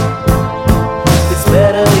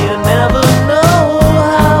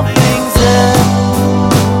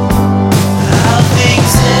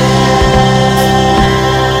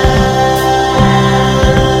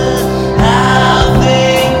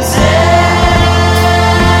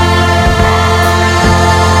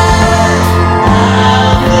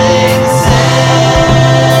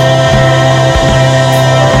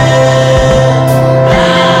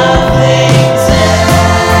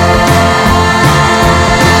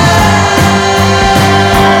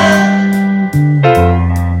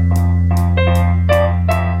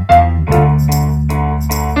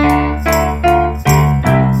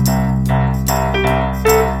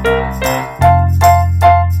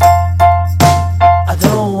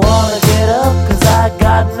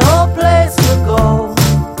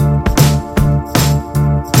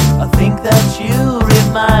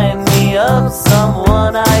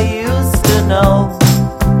 someone I used to know.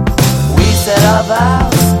 We said our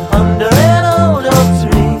vows under an old oak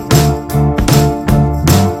tree.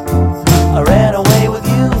 I ran away with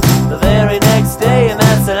you the very next day, and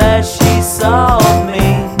that's the last she saw of me.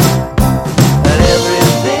 And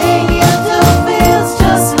everything you do feels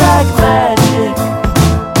just like magic.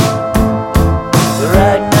 But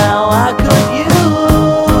right now I could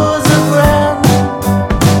use a friend.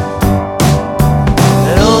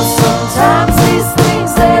 And oh, sometimes these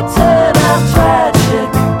things they turn out tragic.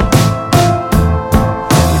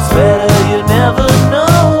 It's better you never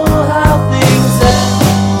know how things end.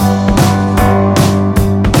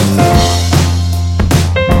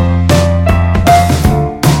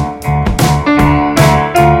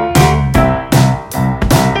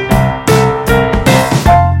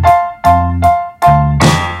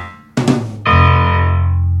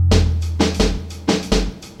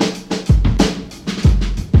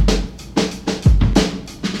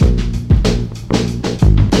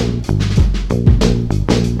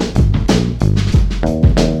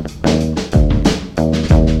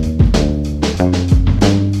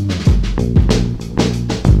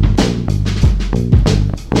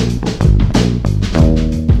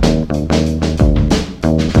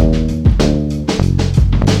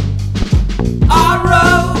 I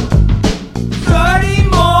wrote 30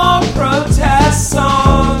 more protest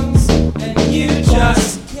songs, and you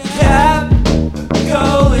just kept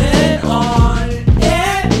going on.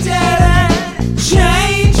 It didn't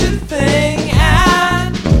change a thing,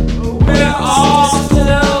 and we're all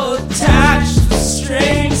still attached to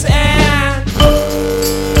strings. And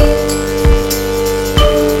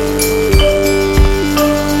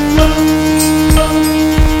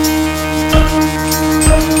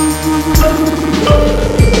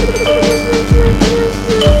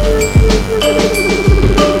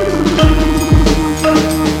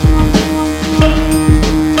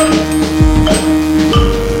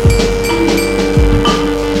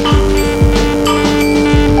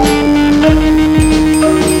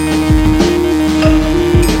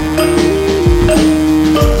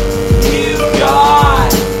you've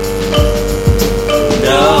got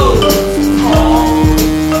no home.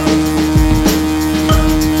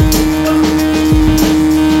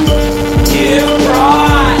 You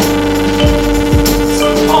brought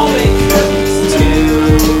some homemade cookies too.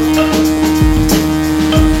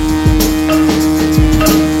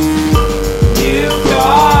 You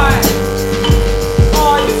brought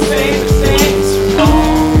all your favorite things from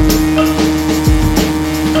home.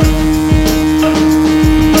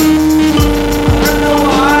 I don't know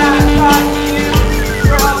why I thought you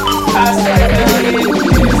brought past like a million.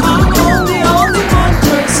 I'm only one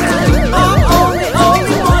person. I'm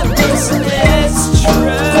only one person. It's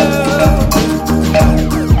true.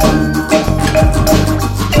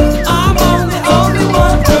 I'm only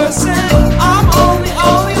one person. I'm only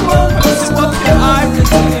one person. What can I do?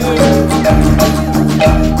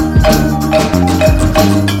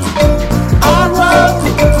 I wrote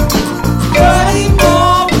 30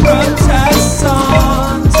 more protest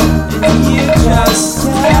songs, and you just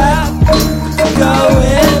kept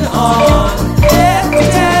going on. It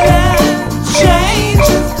didn't change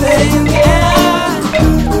a thing, and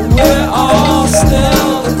we're all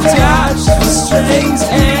still attached to strings.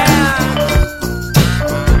 And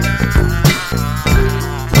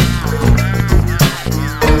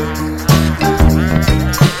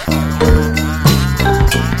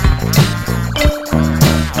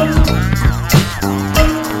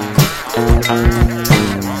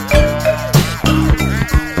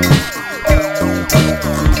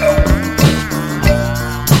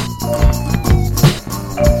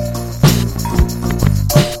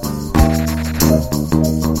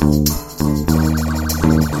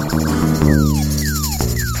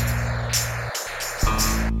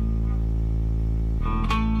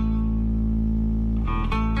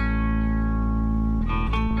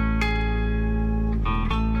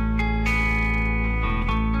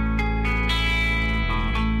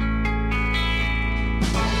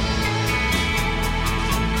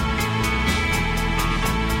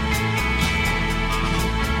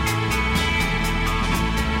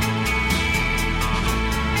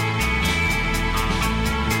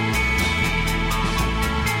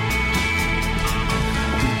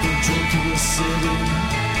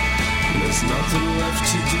There's nothing left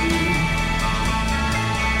to do.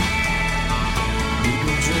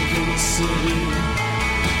 People drink in the city,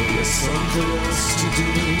 but there's something else to do.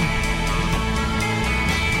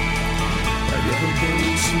 Have you ever been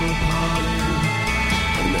to a party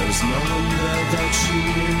and there's no one there that you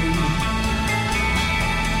knew?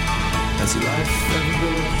 Has life ever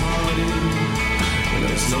been a party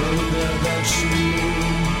there's no one there that you knew.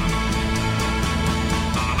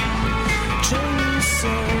 Jamie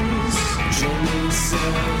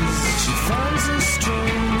says, she finds it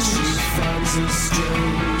strange,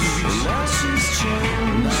 and now she's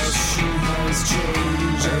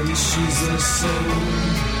changed, and she's the same.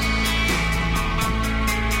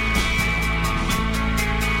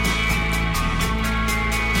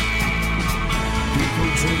 People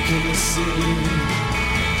drink in the city,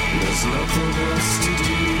 there's nothing else to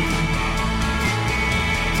do.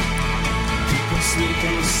 People sleep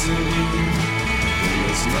in the city,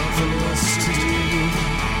 there's nothing else to do.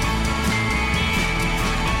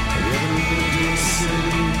 Every day in the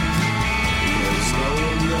city, there's no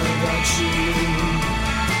one there that you knew.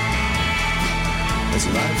 There's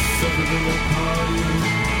life every little party,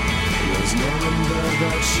 there's no one there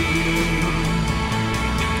that you knew.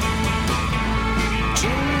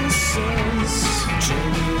 Jamie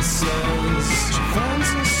says, she finds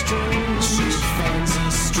it strange,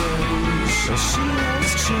 but she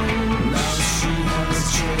has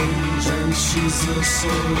changed, and she's the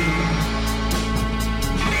same.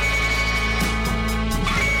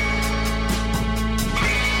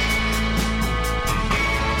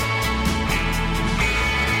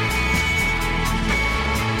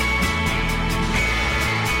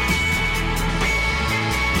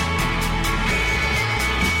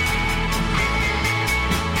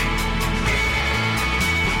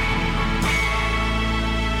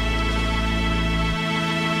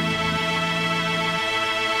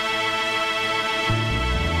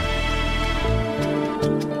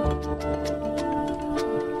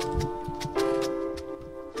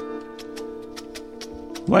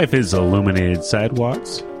 Life is illuminated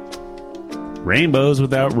sidewalks, rainbows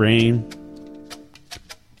without rain,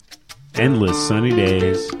 endless sunny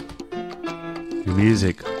days,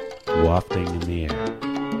 music wafting in the air.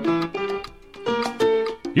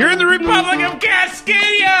 You're in the Republic of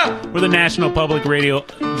Cascadia! We're the national public radio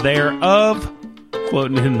thereof,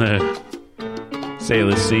 floating in the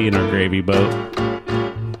sailless sea in our gravy boat.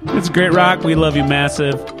 It's great rock. We love you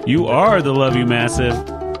massive. You are the Love You Massive.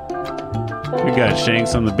 We got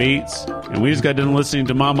Shanks on the beats, and we just got done listening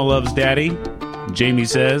to Mama Loves Daddy, Jamie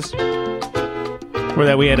Says. For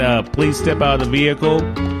that, we had Please Step Out of the Vehicle.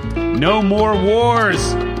 No More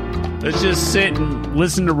Wars. Let's just sit and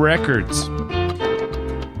listen to records.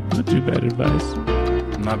 Not too bad advice.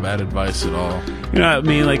 Not bad advice at all. You know what I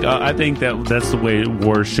mean? Like, I think that's the way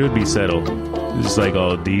wars should be settled. It's just like,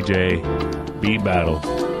 oh, DJ beat battle.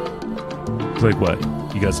 It's like, what?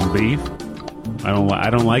 You got some beef? I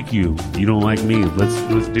don't like you. You don't like me.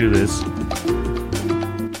 Let's do this.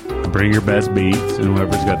 Bring your best beats, and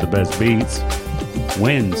whoever's got the best beats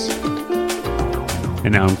wins.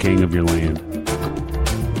 And now I'm king of your land.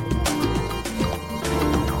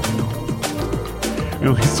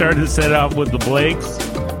 And we started to set off with the Blakes,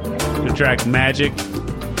 the track Magic.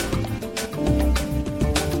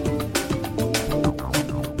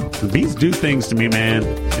 The beats do things to me, man.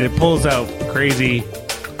 It pulls out crazy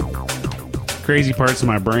parts of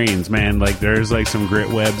my brains, man. Like, there's like some grit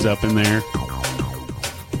webs up in there.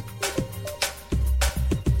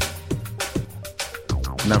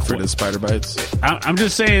 Not for the spider bites. I'm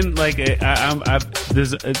just saying, like, it's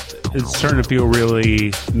starting to feel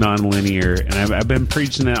really non-linear, and I've been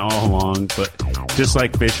preaching that all along. But just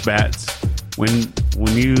like fish bats, when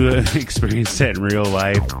you experience that in real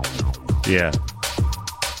life, yeah,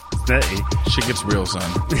 that shit gets real, son.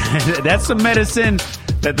 That's the medicine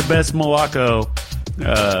that the best Moloko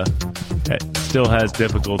still has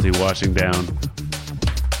difficulty washing down.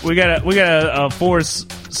 We got a 4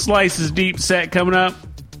 slices deep set coming up.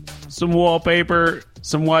 Some wallpaper,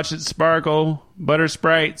 some Watch It Sparkle, Butter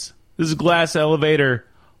Sprites. This is Glass Elevator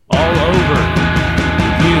all over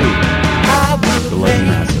you. The Love You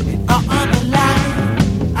Massive. On the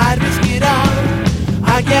line, I'd risk it all.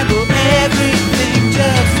 I gamble everything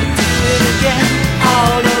just to do it again,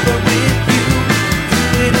 all over with you. Do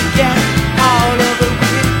it again, all over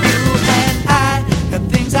with you. And I got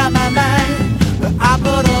things on my mind, but I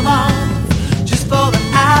put them off just for the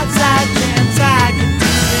outside chance I can do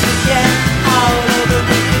it again, all over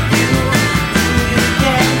with you. Do it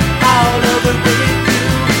again, all over with you.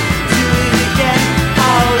 Do it again.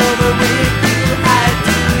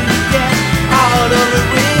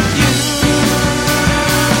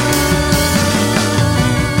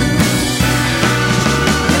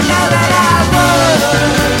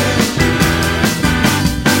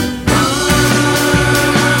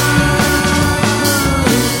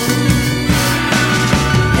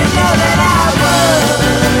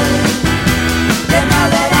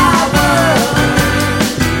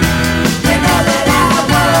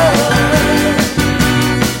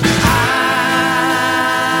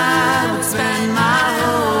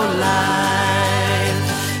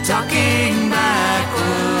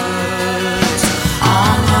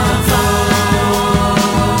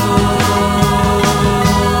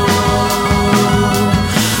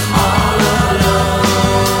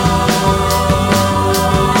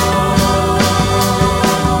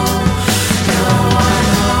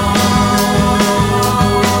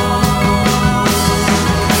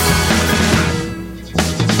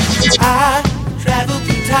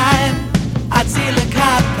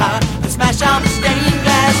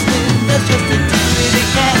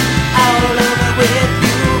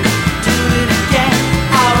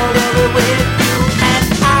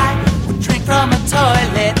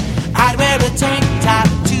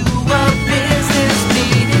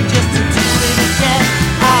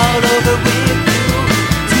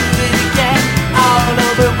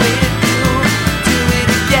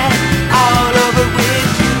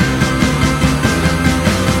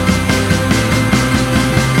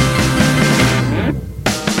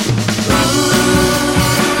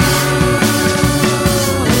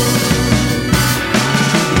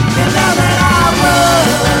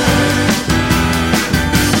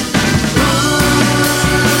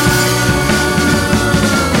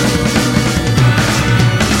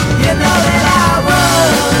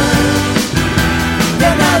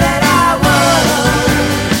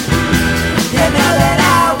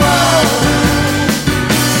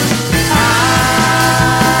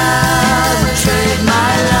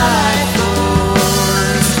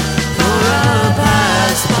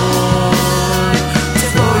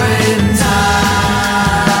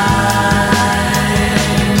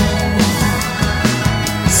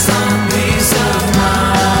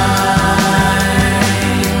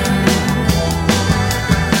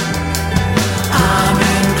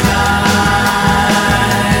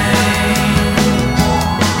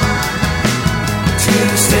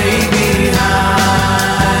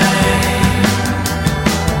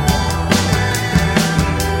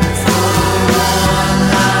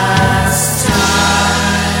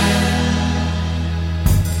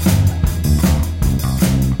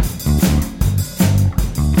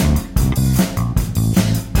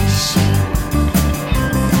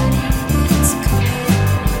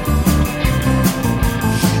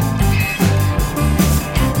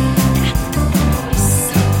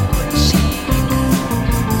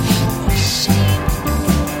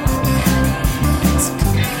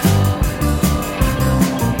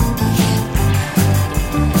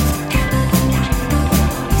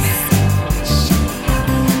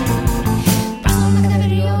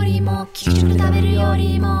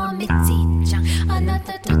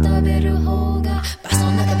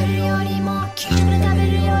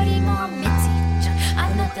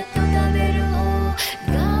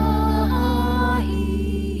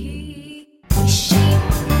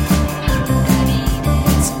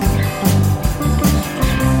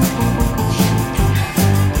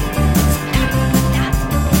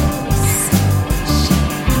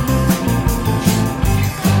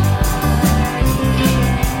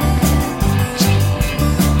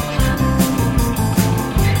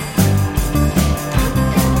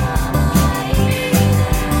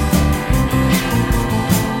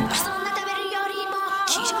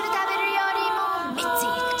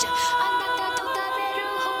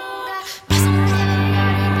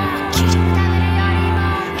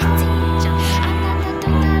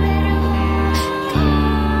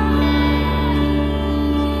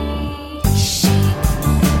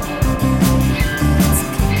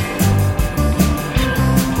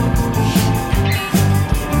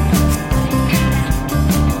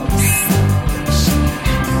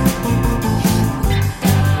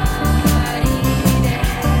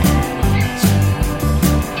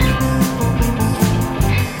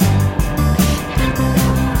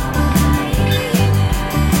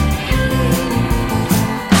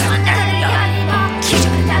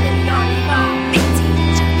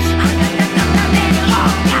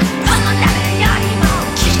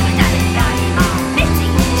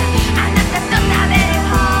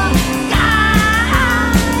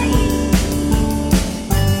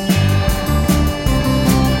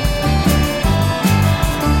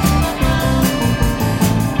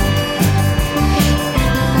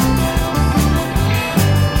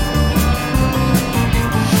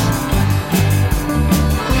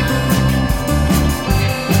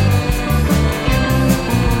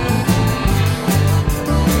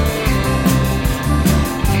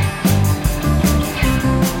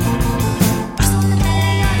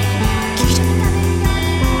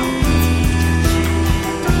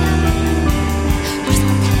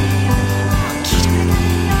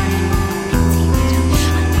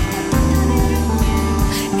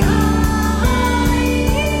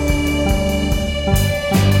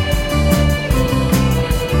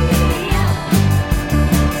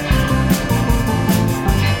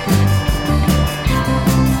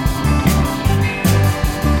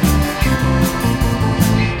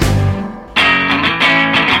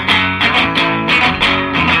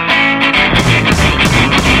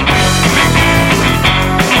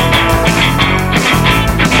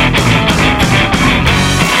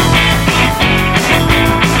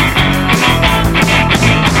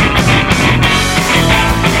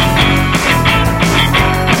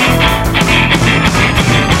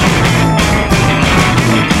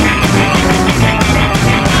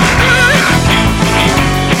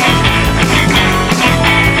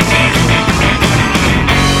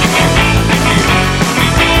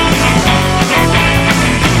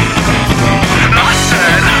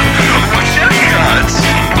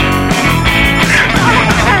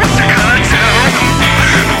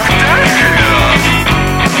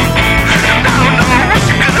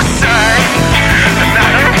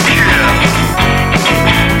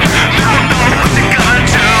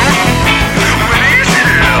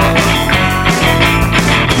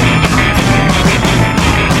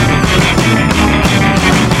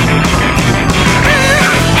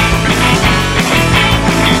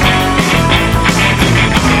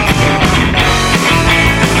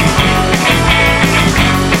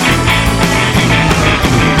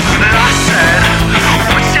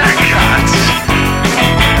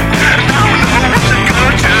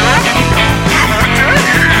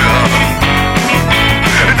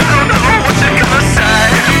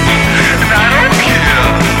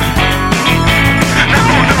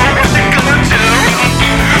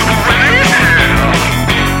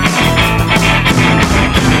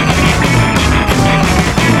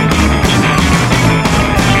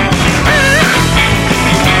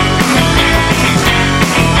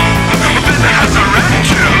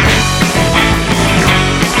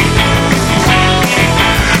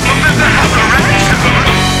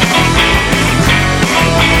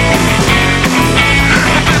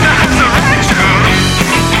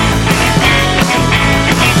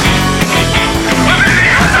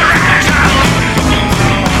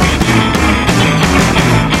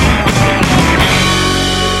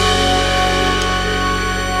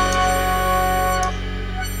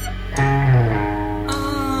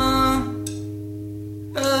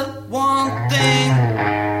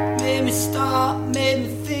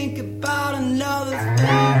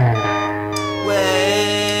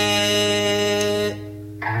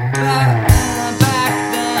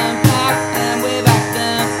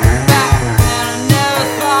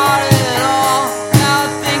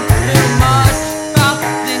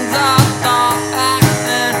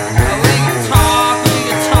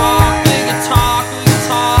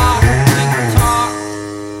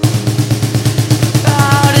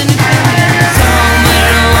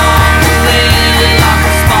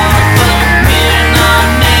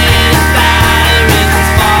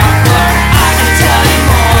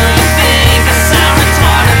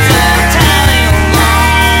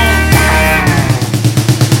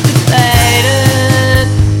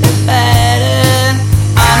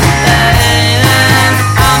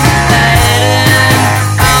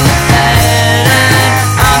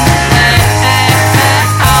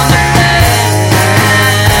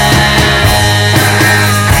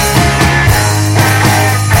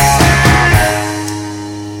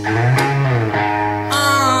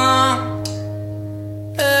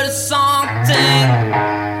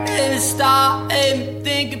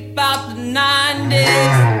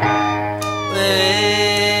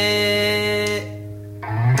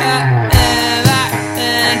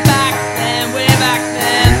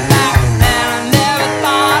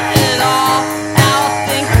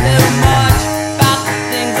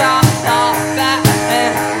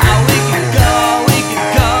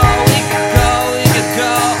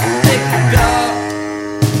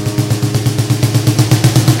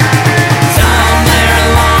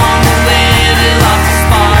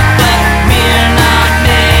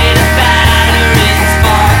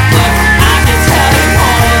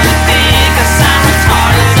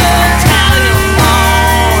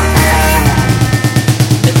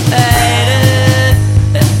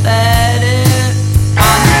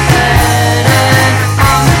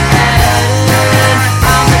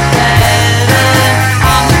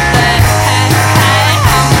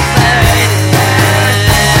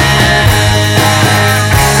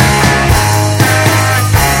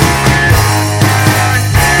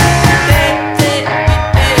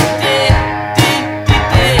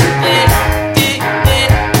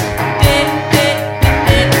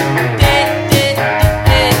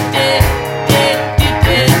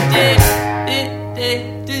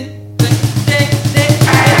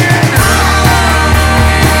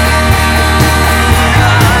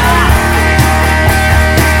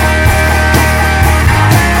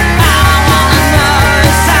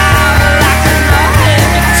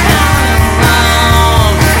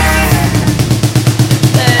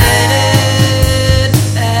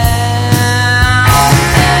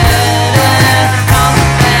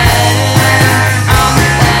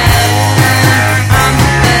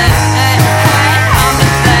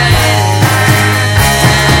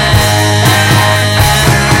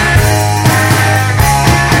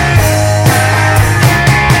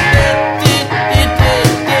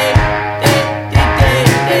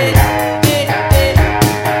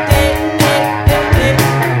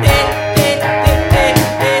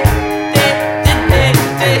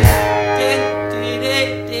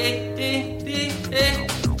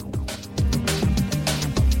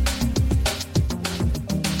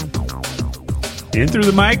 In through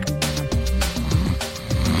the mic.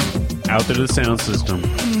 Out through the sound system.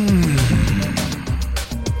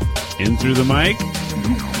 In through the mic.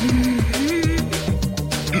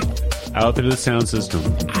 Out through the sound system.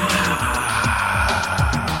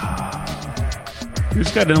 You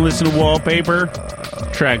just got to listen to Wallpaper.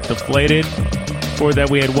 Track Deflated. Before that,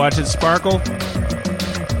 we had Watch It Sparkle.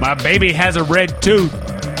 My Baby Has a Red Tooth.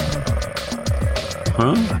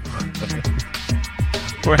 Huh?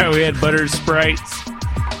 Before that, we had Butter Sprites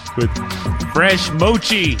with Fresh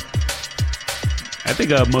Mochi. I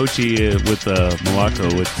think mochi with Malacca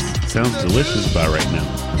which sounds delicious about right now.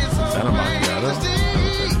 Is that a macchiato?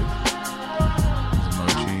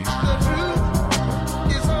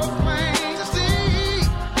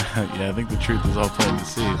 Yeah, I think the truth is all plain to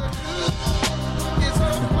see.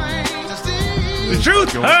 The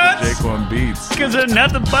truth hurts! Jake One Beats. Because there's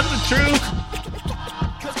nothing but the truth.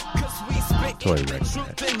 Toy Rex.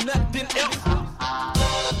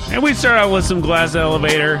 And we start out with some Glass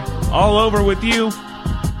Elevator. All Over With You.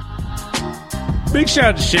 Big shout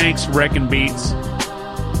out to Shanks, Wrecking Beats.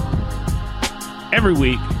 Every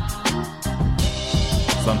week.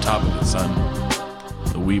 It's on top of it, son.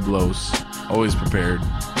 The Weeblos. Always prepared.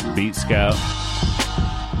 Beat Scout.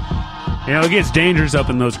 You know, it gets dangerous up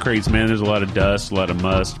in those crates, man. There's a lot of dust, a lot of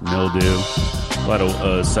must, mildew, a lot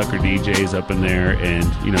of sucker DJs up in there, and,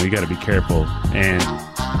 you know, you got to be careful. And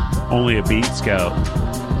only a Beat Scout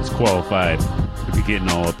is qualified to be getting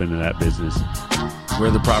all up into that business.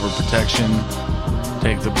 Wear the proper protection.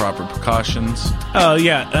 Take the proper precautions. Oh,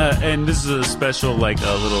 yeah. And this is a special, like,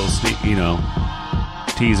 a little, you know,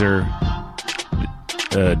 teaser.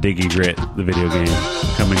 Diggy Grit, the video game,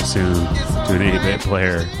 coming soon to an 8-bit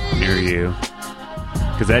player near you.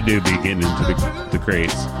 Because that dude be getting into the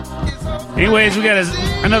crates. Anyways, we got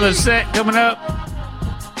another set coming up.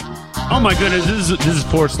 Oh my goodness, this is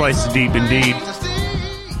 4 Slices Deep indeed.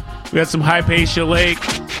 We got some Hypatia Lake,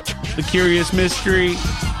 The Curious Mystery,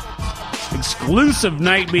 exclusive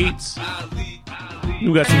Night Beats.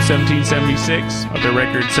 We got some 1776 off their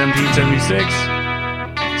record 1776.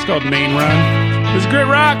 It's called Main Run. This is Grit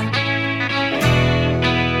Rock.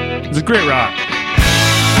 This is Grit Rock.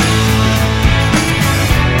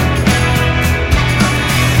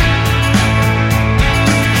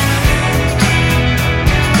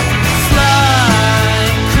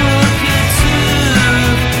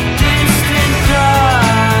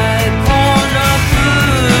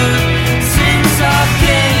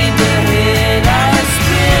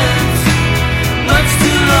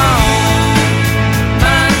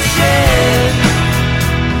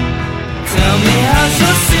 Tell me how's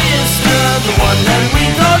your sister, the one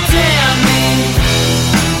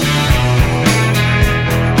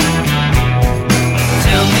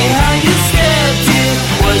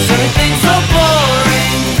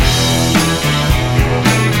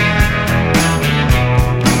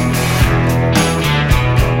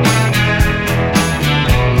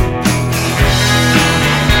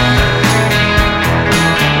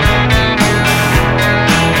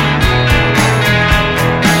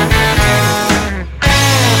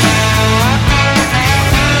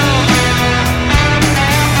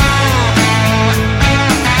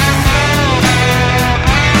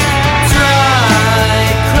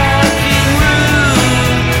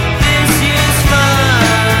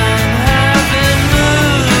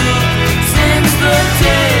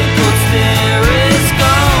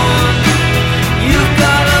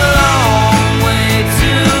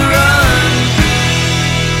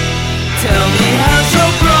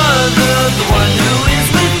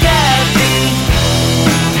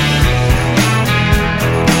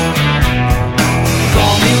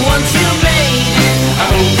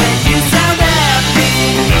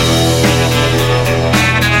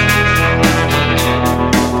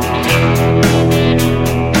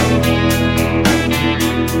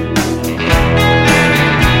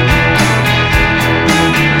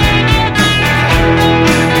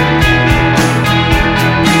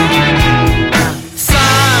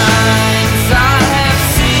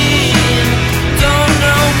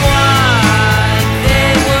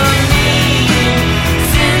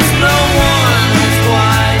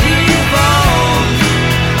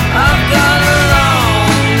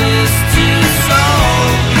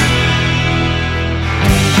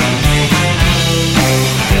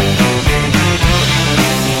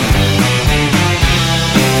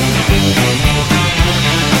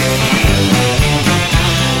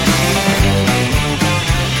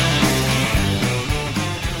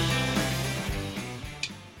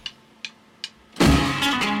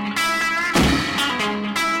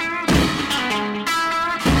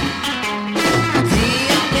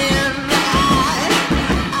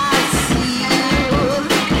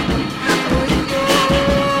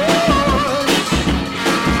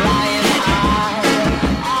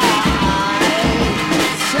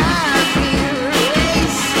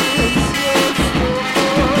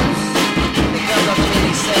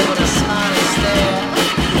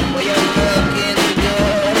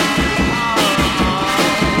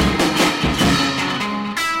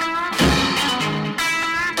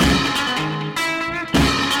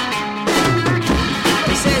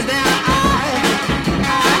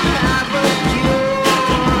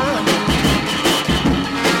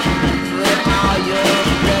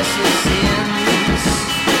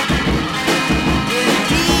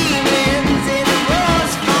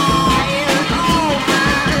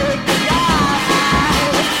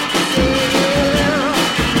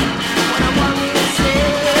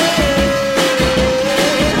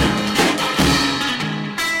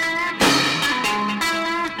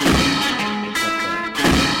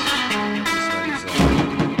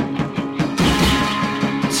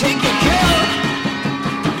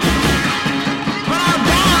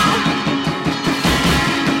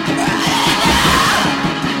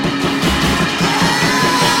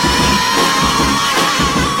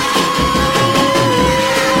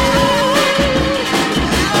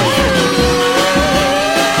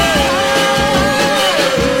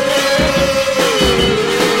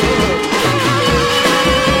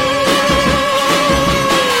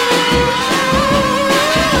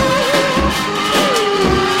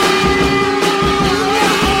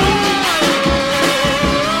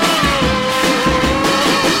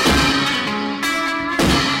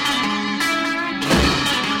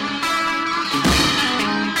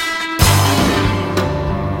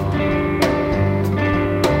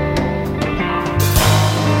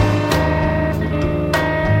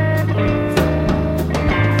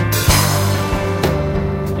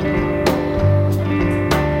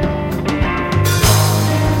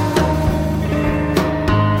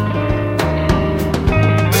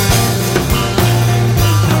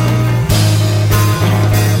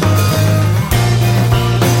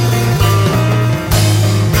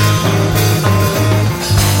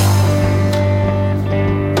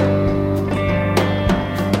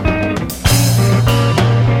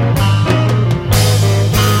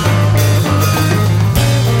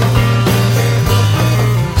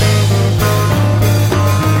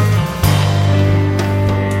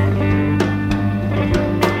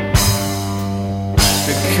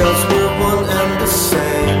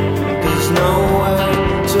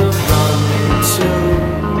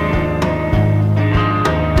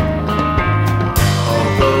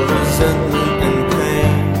resentment and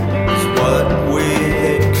pain is what we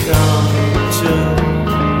had come to.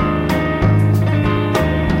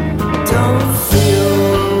 Don't feel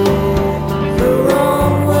the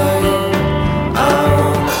wrong way. I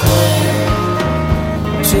won't claim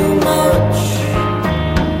too much.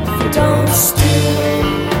 Don't steal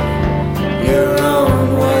your own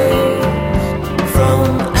ways from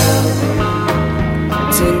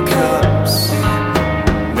empty cups.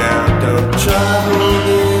 Now don't try holding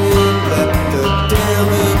in, let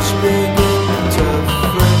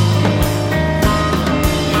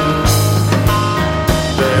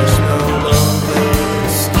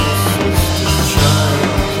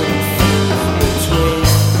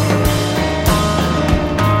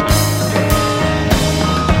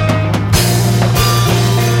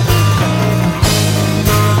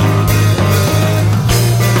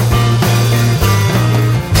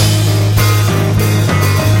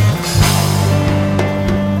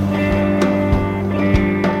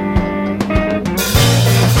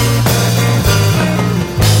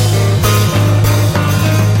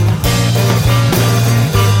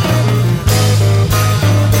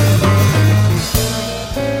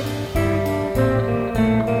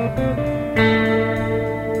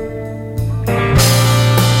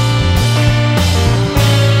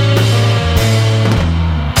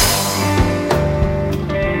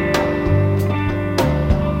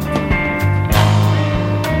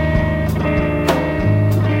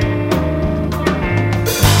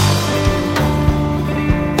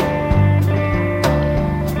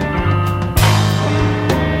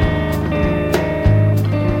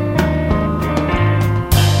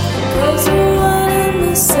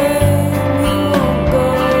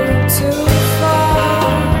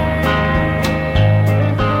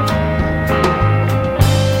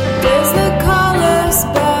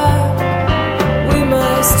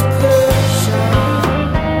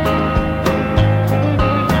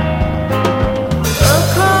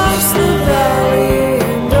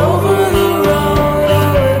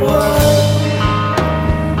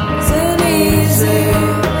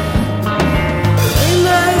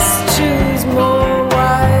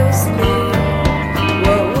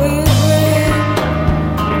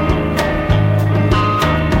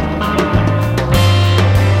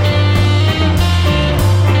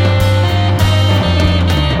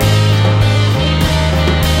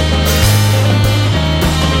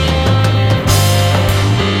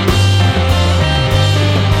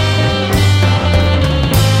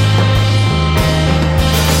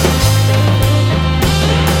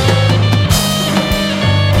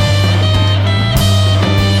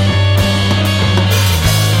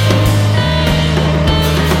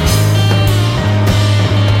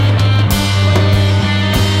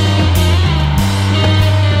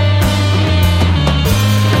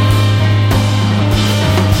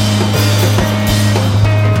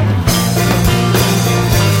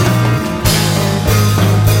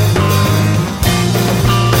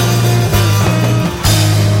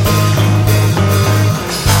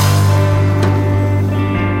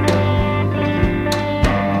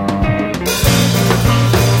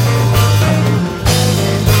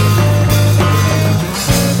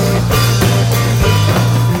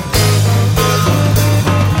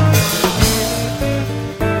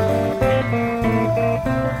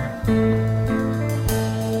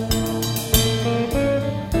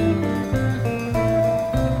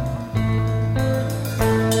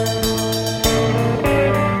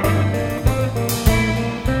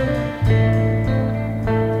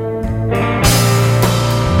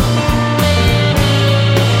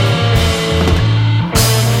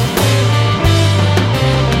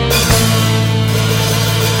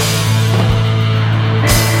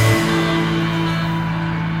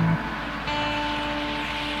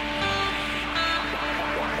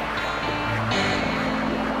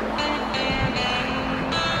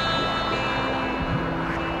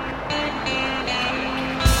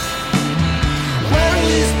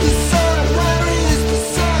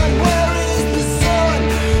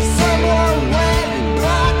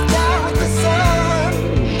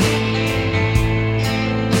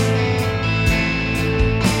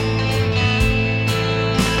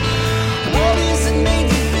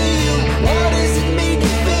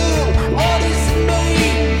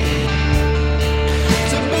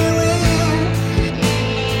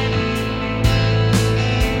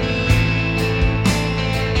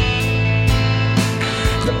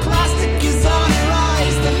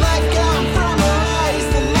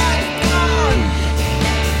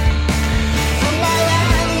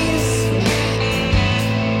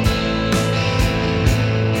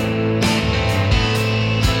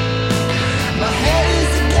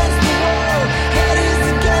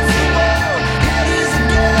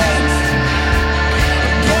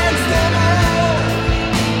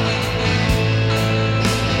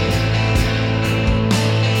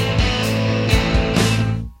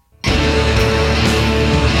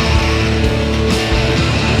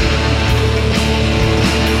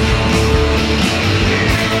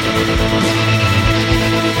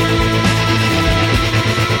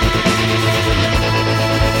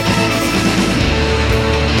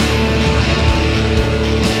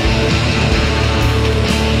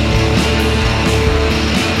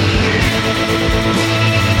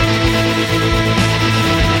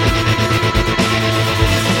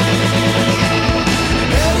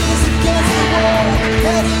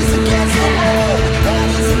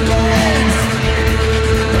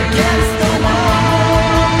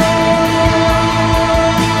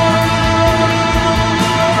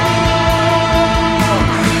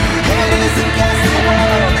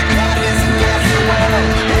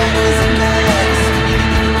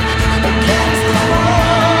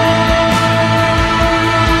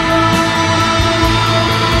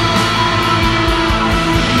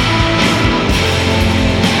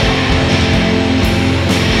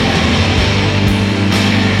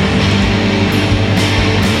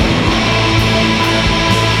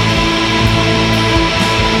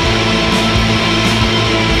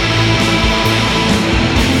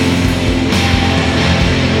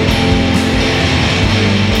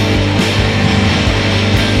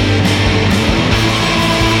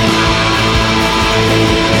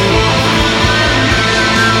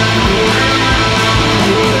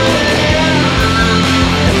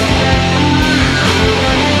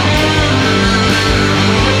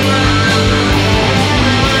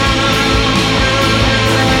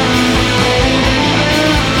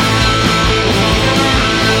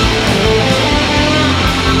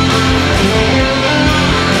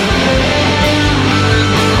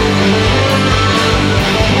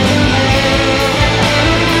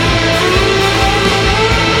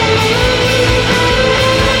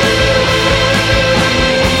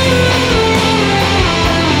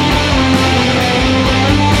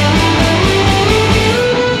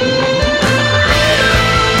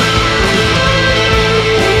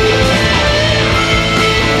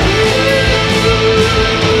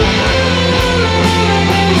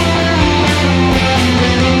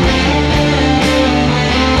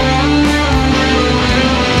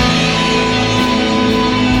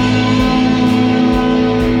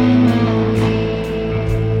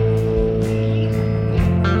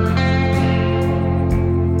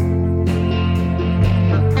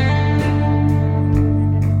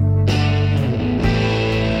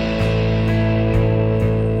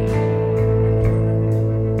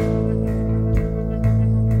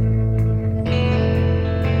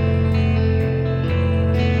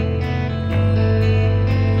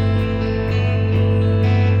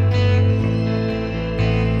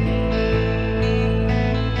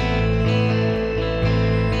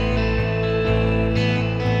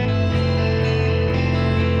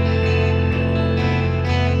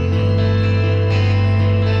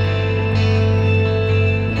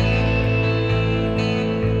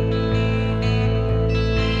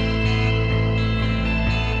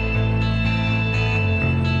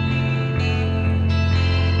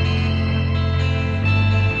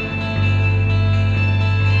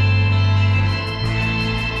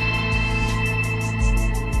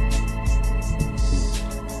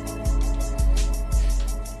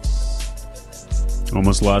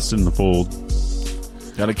Almost lost in the fold.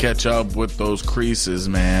 Gotta catch up with those creases,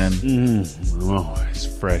 man. Always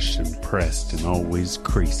fresh and pressed and always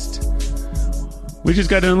creased. We just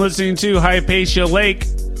got done listening to Hypatia Lake.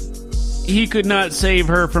 He could not save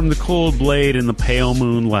her from the cold blade and the pale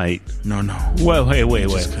moonlight. No. Wait.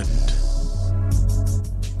 Just couldn't.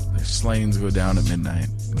 Their slayings go down at midnight.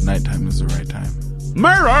 But nighttime is the right time.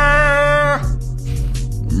 Murder!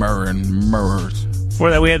 Murderers. Before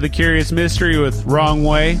that, we had The Curious Mystery with Wrong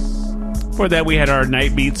Way. Before that, we had our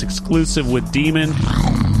Night Beats exclusive with Demon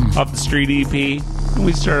off the Street EP. And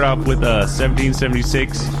we started off with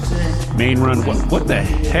 1776 Main Run. What the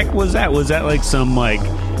heck was that? Was that like some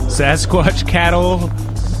Sasquatch cattle?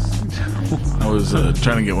 I was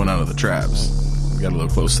trying to get one out of the traps. Got a little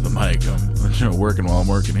close to the mic. I'm working while I'm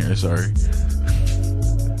working here. Sorry.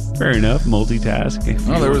 Fair enough. Multitasking.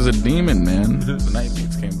 Oh, there was a demon, man. The Night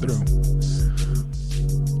Beats came through.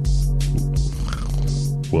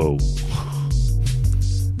 Whoa.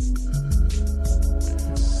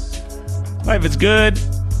 Life is good.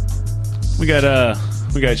 We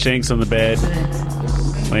got Shanks on the bed,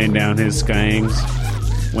 laying down his skangs,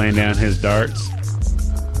 laying down his darts.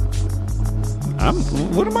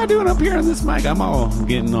 What am I doing up here on this mic? I'm all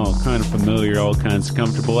getting all kind of familiar, all kinds of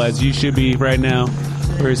comfortable, as you should be right now.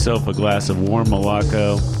 Pour yourself a glass of warm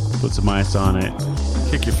Moloko, put some ice on it.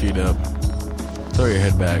 Kick your feet up. Throw your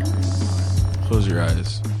head back. Close your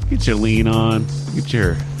eyes. Get your lean on. Get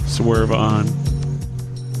your swerve on.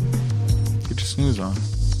 Get your snooze on.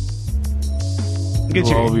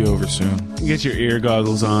 It'll all be over soon. Get your ear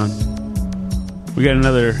goggles on. We got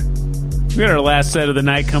our last set of the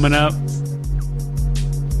night coming up.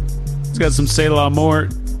 It's got some C'est La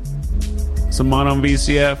Mort, some Mono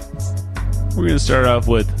VCF. We're going to start off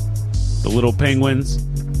with the Little Penguins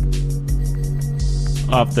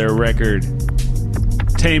off their record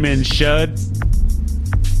Tame and Shud.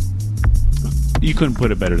 You couldn't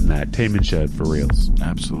put it better than that. Tame and Shud, for reals.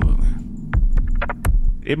 Absolutely.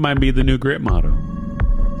 It might be the new Grit motto.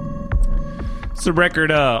 It's the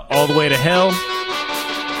record All the Way to Hell.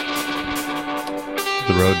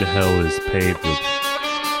 The road to hell is paved with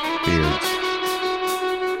beards.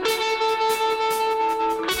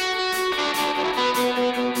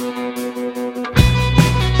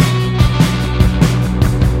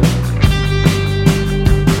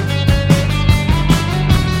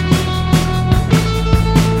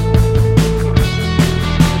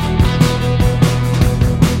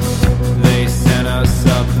 They sent us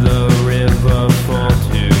up the river for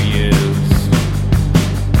 2 years,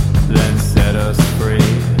 then set us free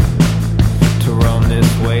to roam this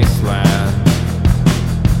wasteland.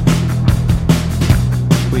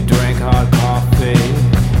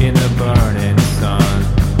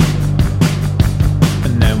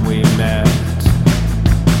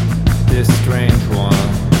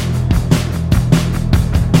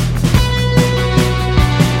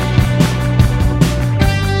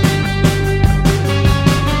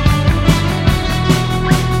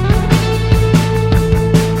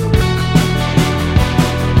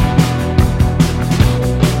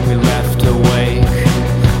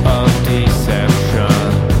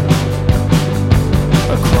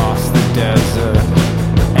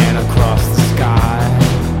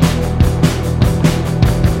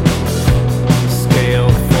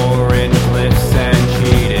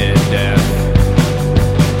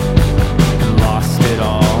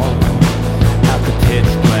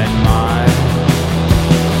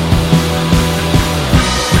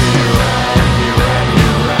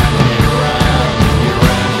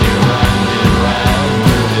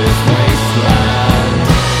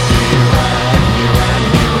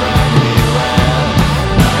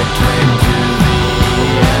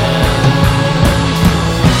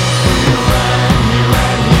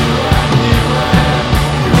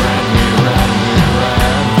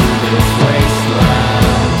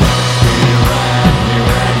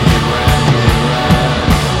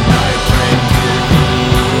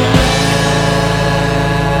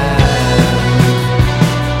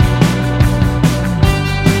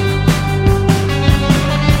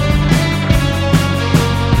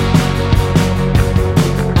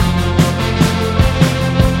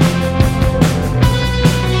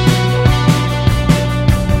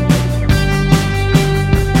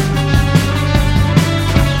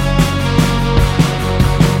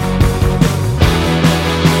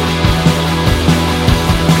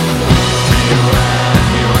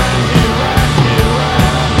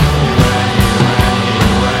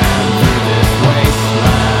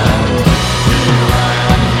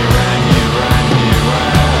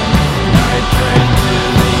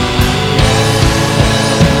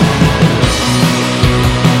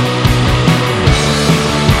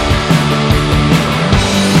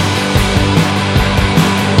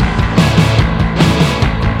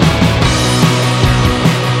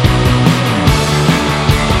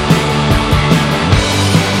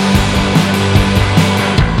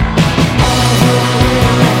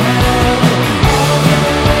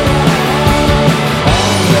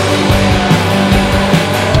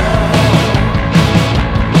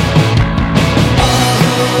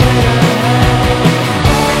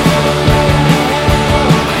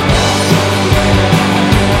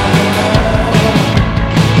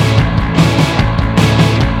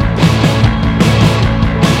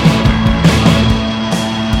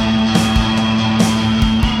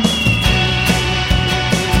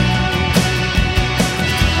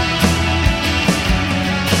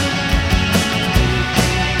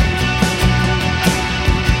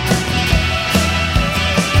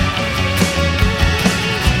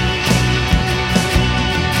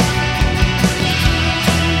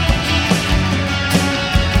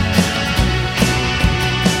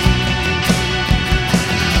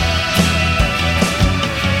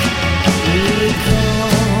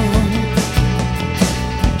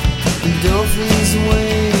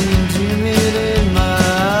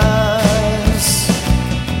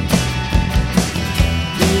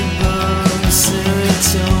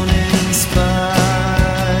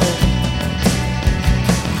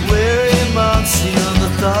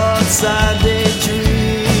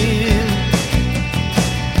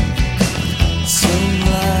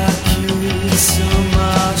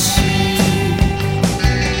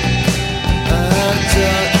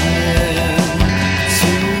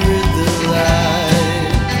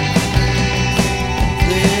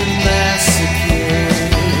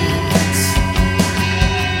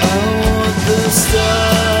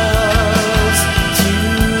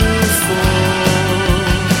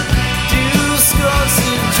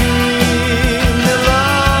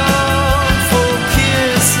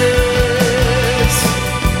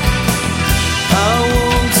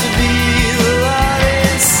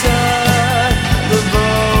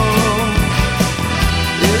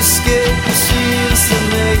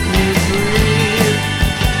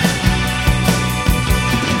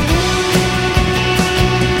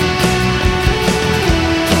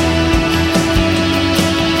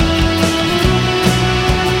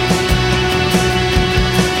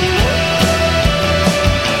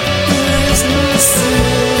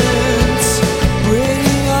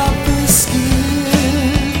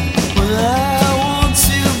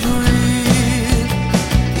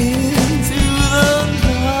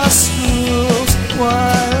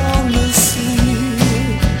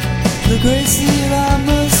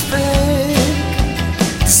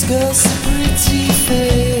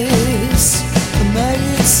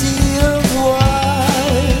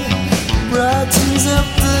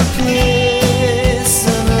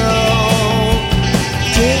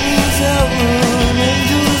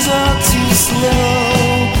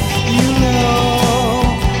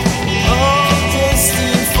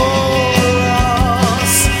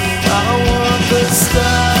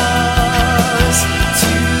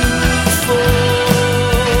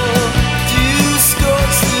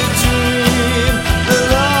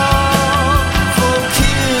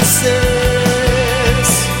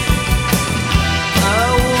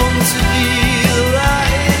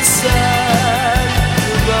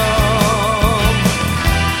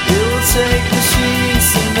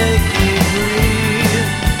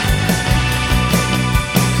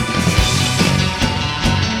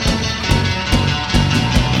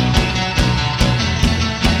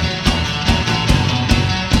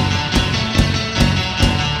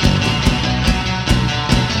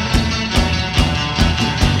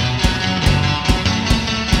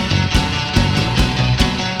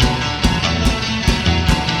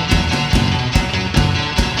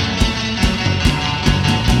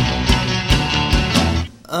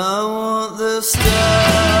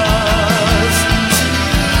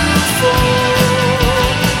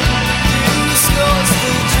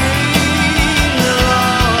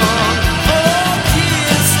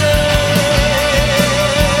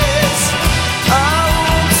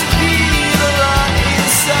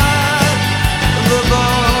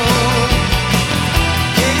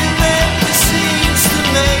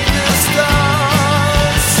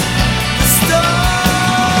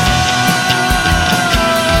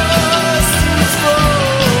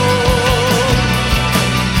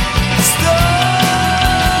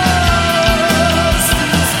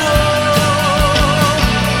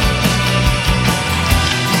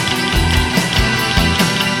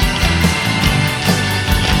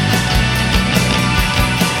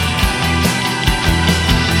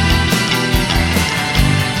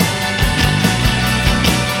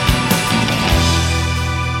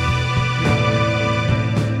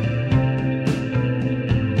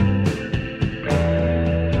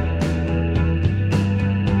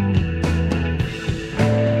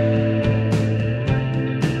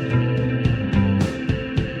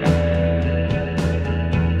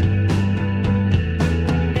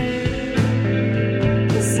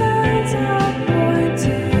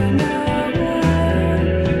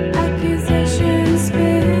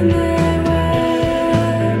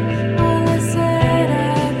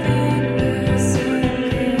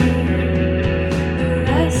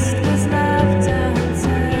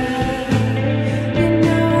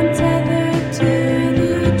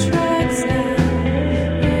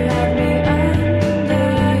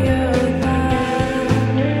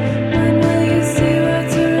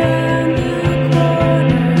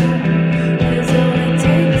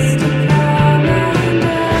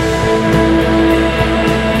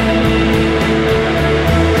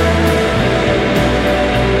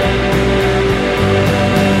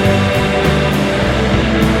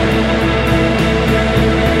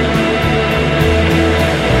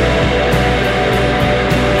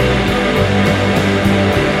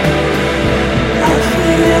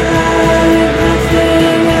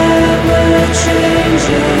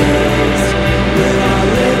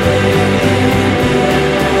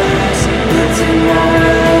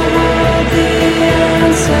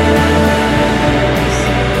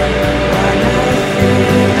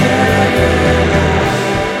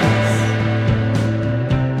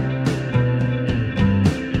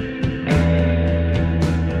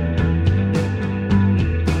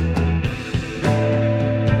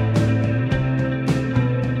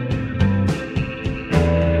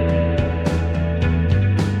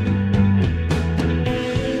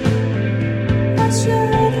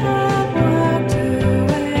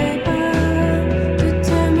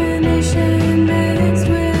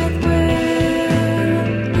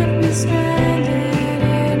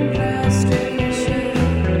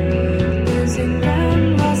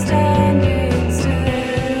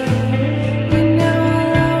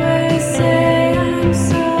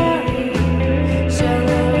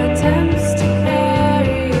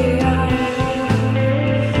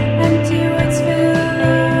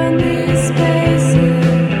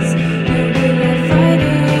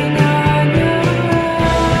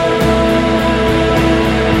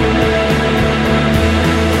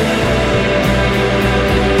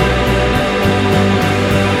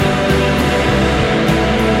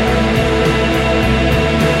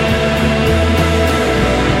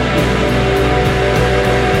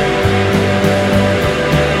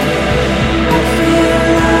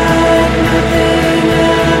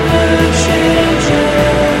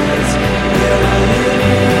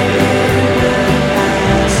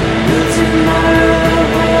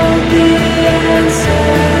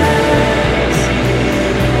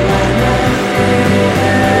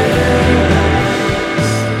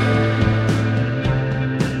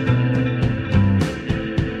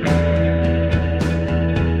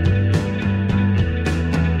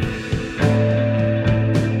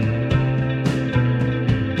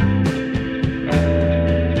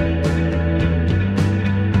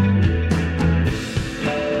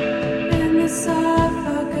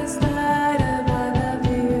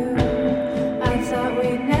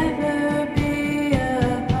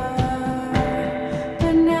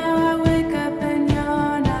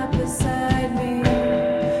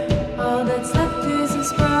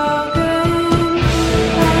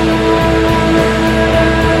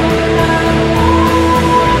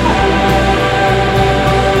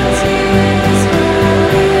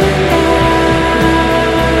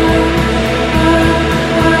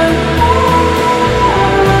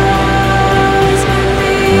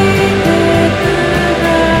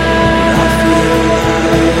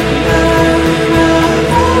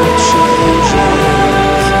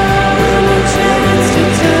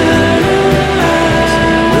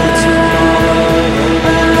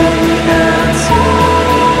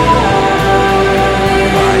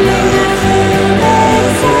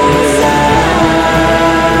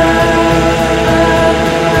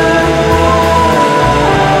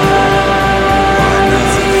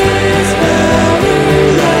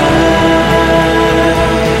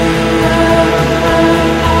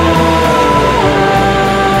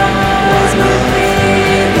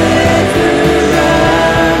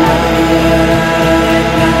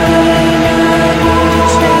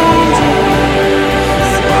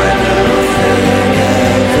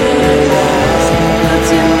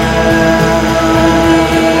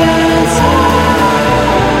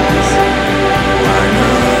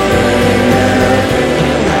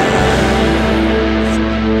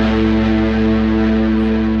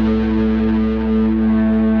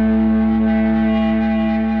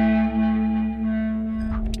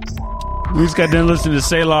 We just got done listening to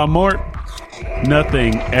Selah Mort.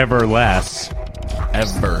 Nothing ever lasts.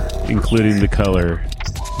 Ever. Including the color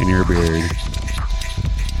in your beard.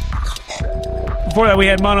 Before that, we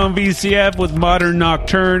had Mono and VCF with Modern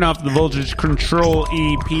Nocturne off the Voltage Control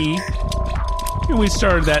EP. And we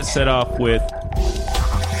started that set off with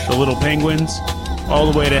The Little Penguins,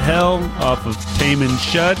 All the Way to Hell off of Tame and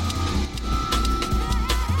Shut.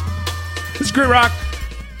 It's Grit Rock.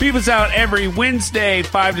 Beep us out every Wednesday,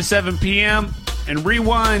 5 to 7 p.m. and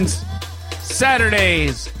rewinds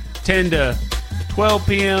Saturdays, 10 to 12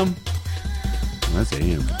 p.m. That's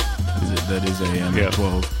AM. That is AM. Yeah.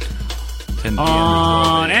 12. 10 p.m.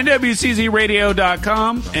 On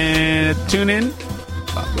NWCZRadio.com and tune in.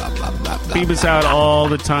 Beep us out all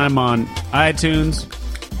the time on iTunes.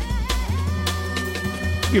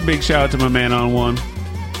 Give a big shout out to my man on one.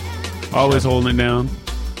 Always holding it down.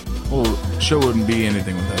 Well, show wouldn't be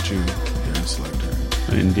anything without you, Darren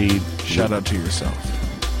Selector. Indeed. Shout out to yourself.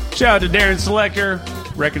 Shout out to Darren Selector,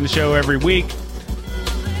 wrecking the show every week.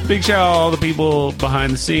 Big shout out to all the people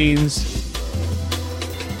behind the scenes.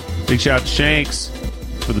 Big shout out to Shanks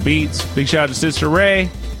for the beats. Big shout out to Sister Ray.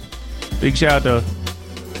 Big shout out to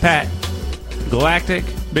Pat Galactic.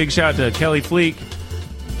 Big shout out to Kelly Fleek.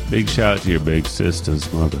 Big shout out to your big sister's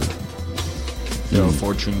mother. Dollar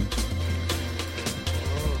Fortune.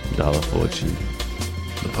 Dollar Fortune.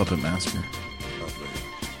 The Puppet Master.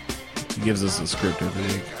 He gives us a script every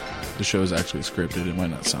week. The show is actually scripted. It might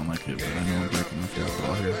not sound like it, but I know I'm breaking the fourth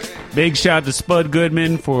wall here. Big shout out to Spud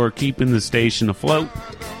Goodman for keeping the station afloat.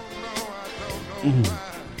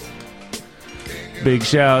 Big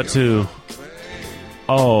shout out to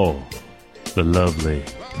all the lovely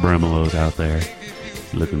Bremelos out there.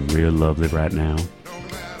 Looking real lovely right now.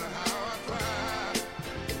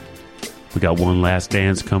 We got one last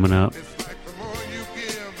dance coming up.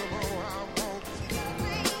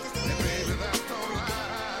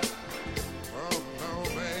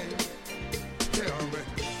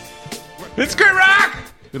 It's Grit Rock!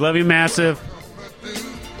 We love you massive.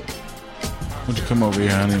 Why don't you come over here,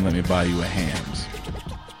 honey, and let me buy you a Hams?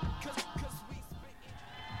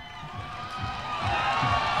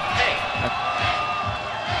 Hey.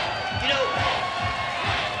 You know,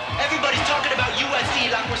 everybody's talking about USC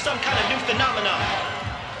like we're some kind of new phenomenon.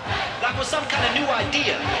 Like we're some kind of new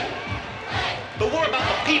idea. But we're about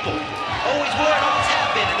the people. Always were and always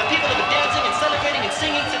have been. And the people have been dancing and celebrating and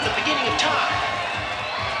singing since the beginning of time.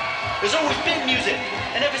 There's always been music,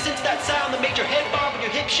 and ever since that sound that made your head bob and your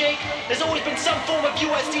hips shake, there's always been some form of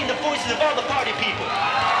USD in the voices of all the party people.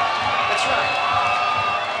 That's right.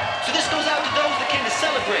 So this goes out to those that came to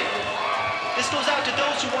celebrate. This goes out to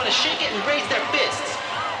those who want to shake it and raise their fists.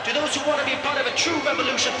 To those who want to be a part of a true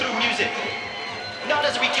revolution through music. Not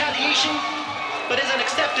as a retaliation, but as an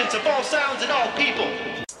acceptance of all sounds and all people.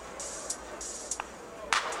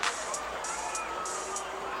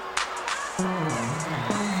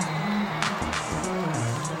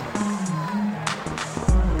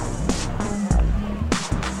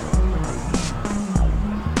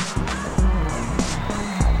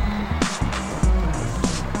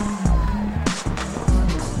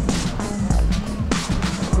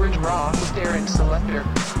 Rock with Darren Selector.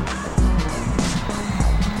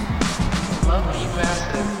 Love you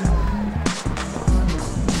massive.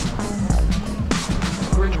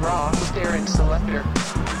 Bridge Rock with Darren Selector.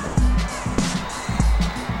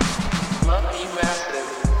 Love you massive.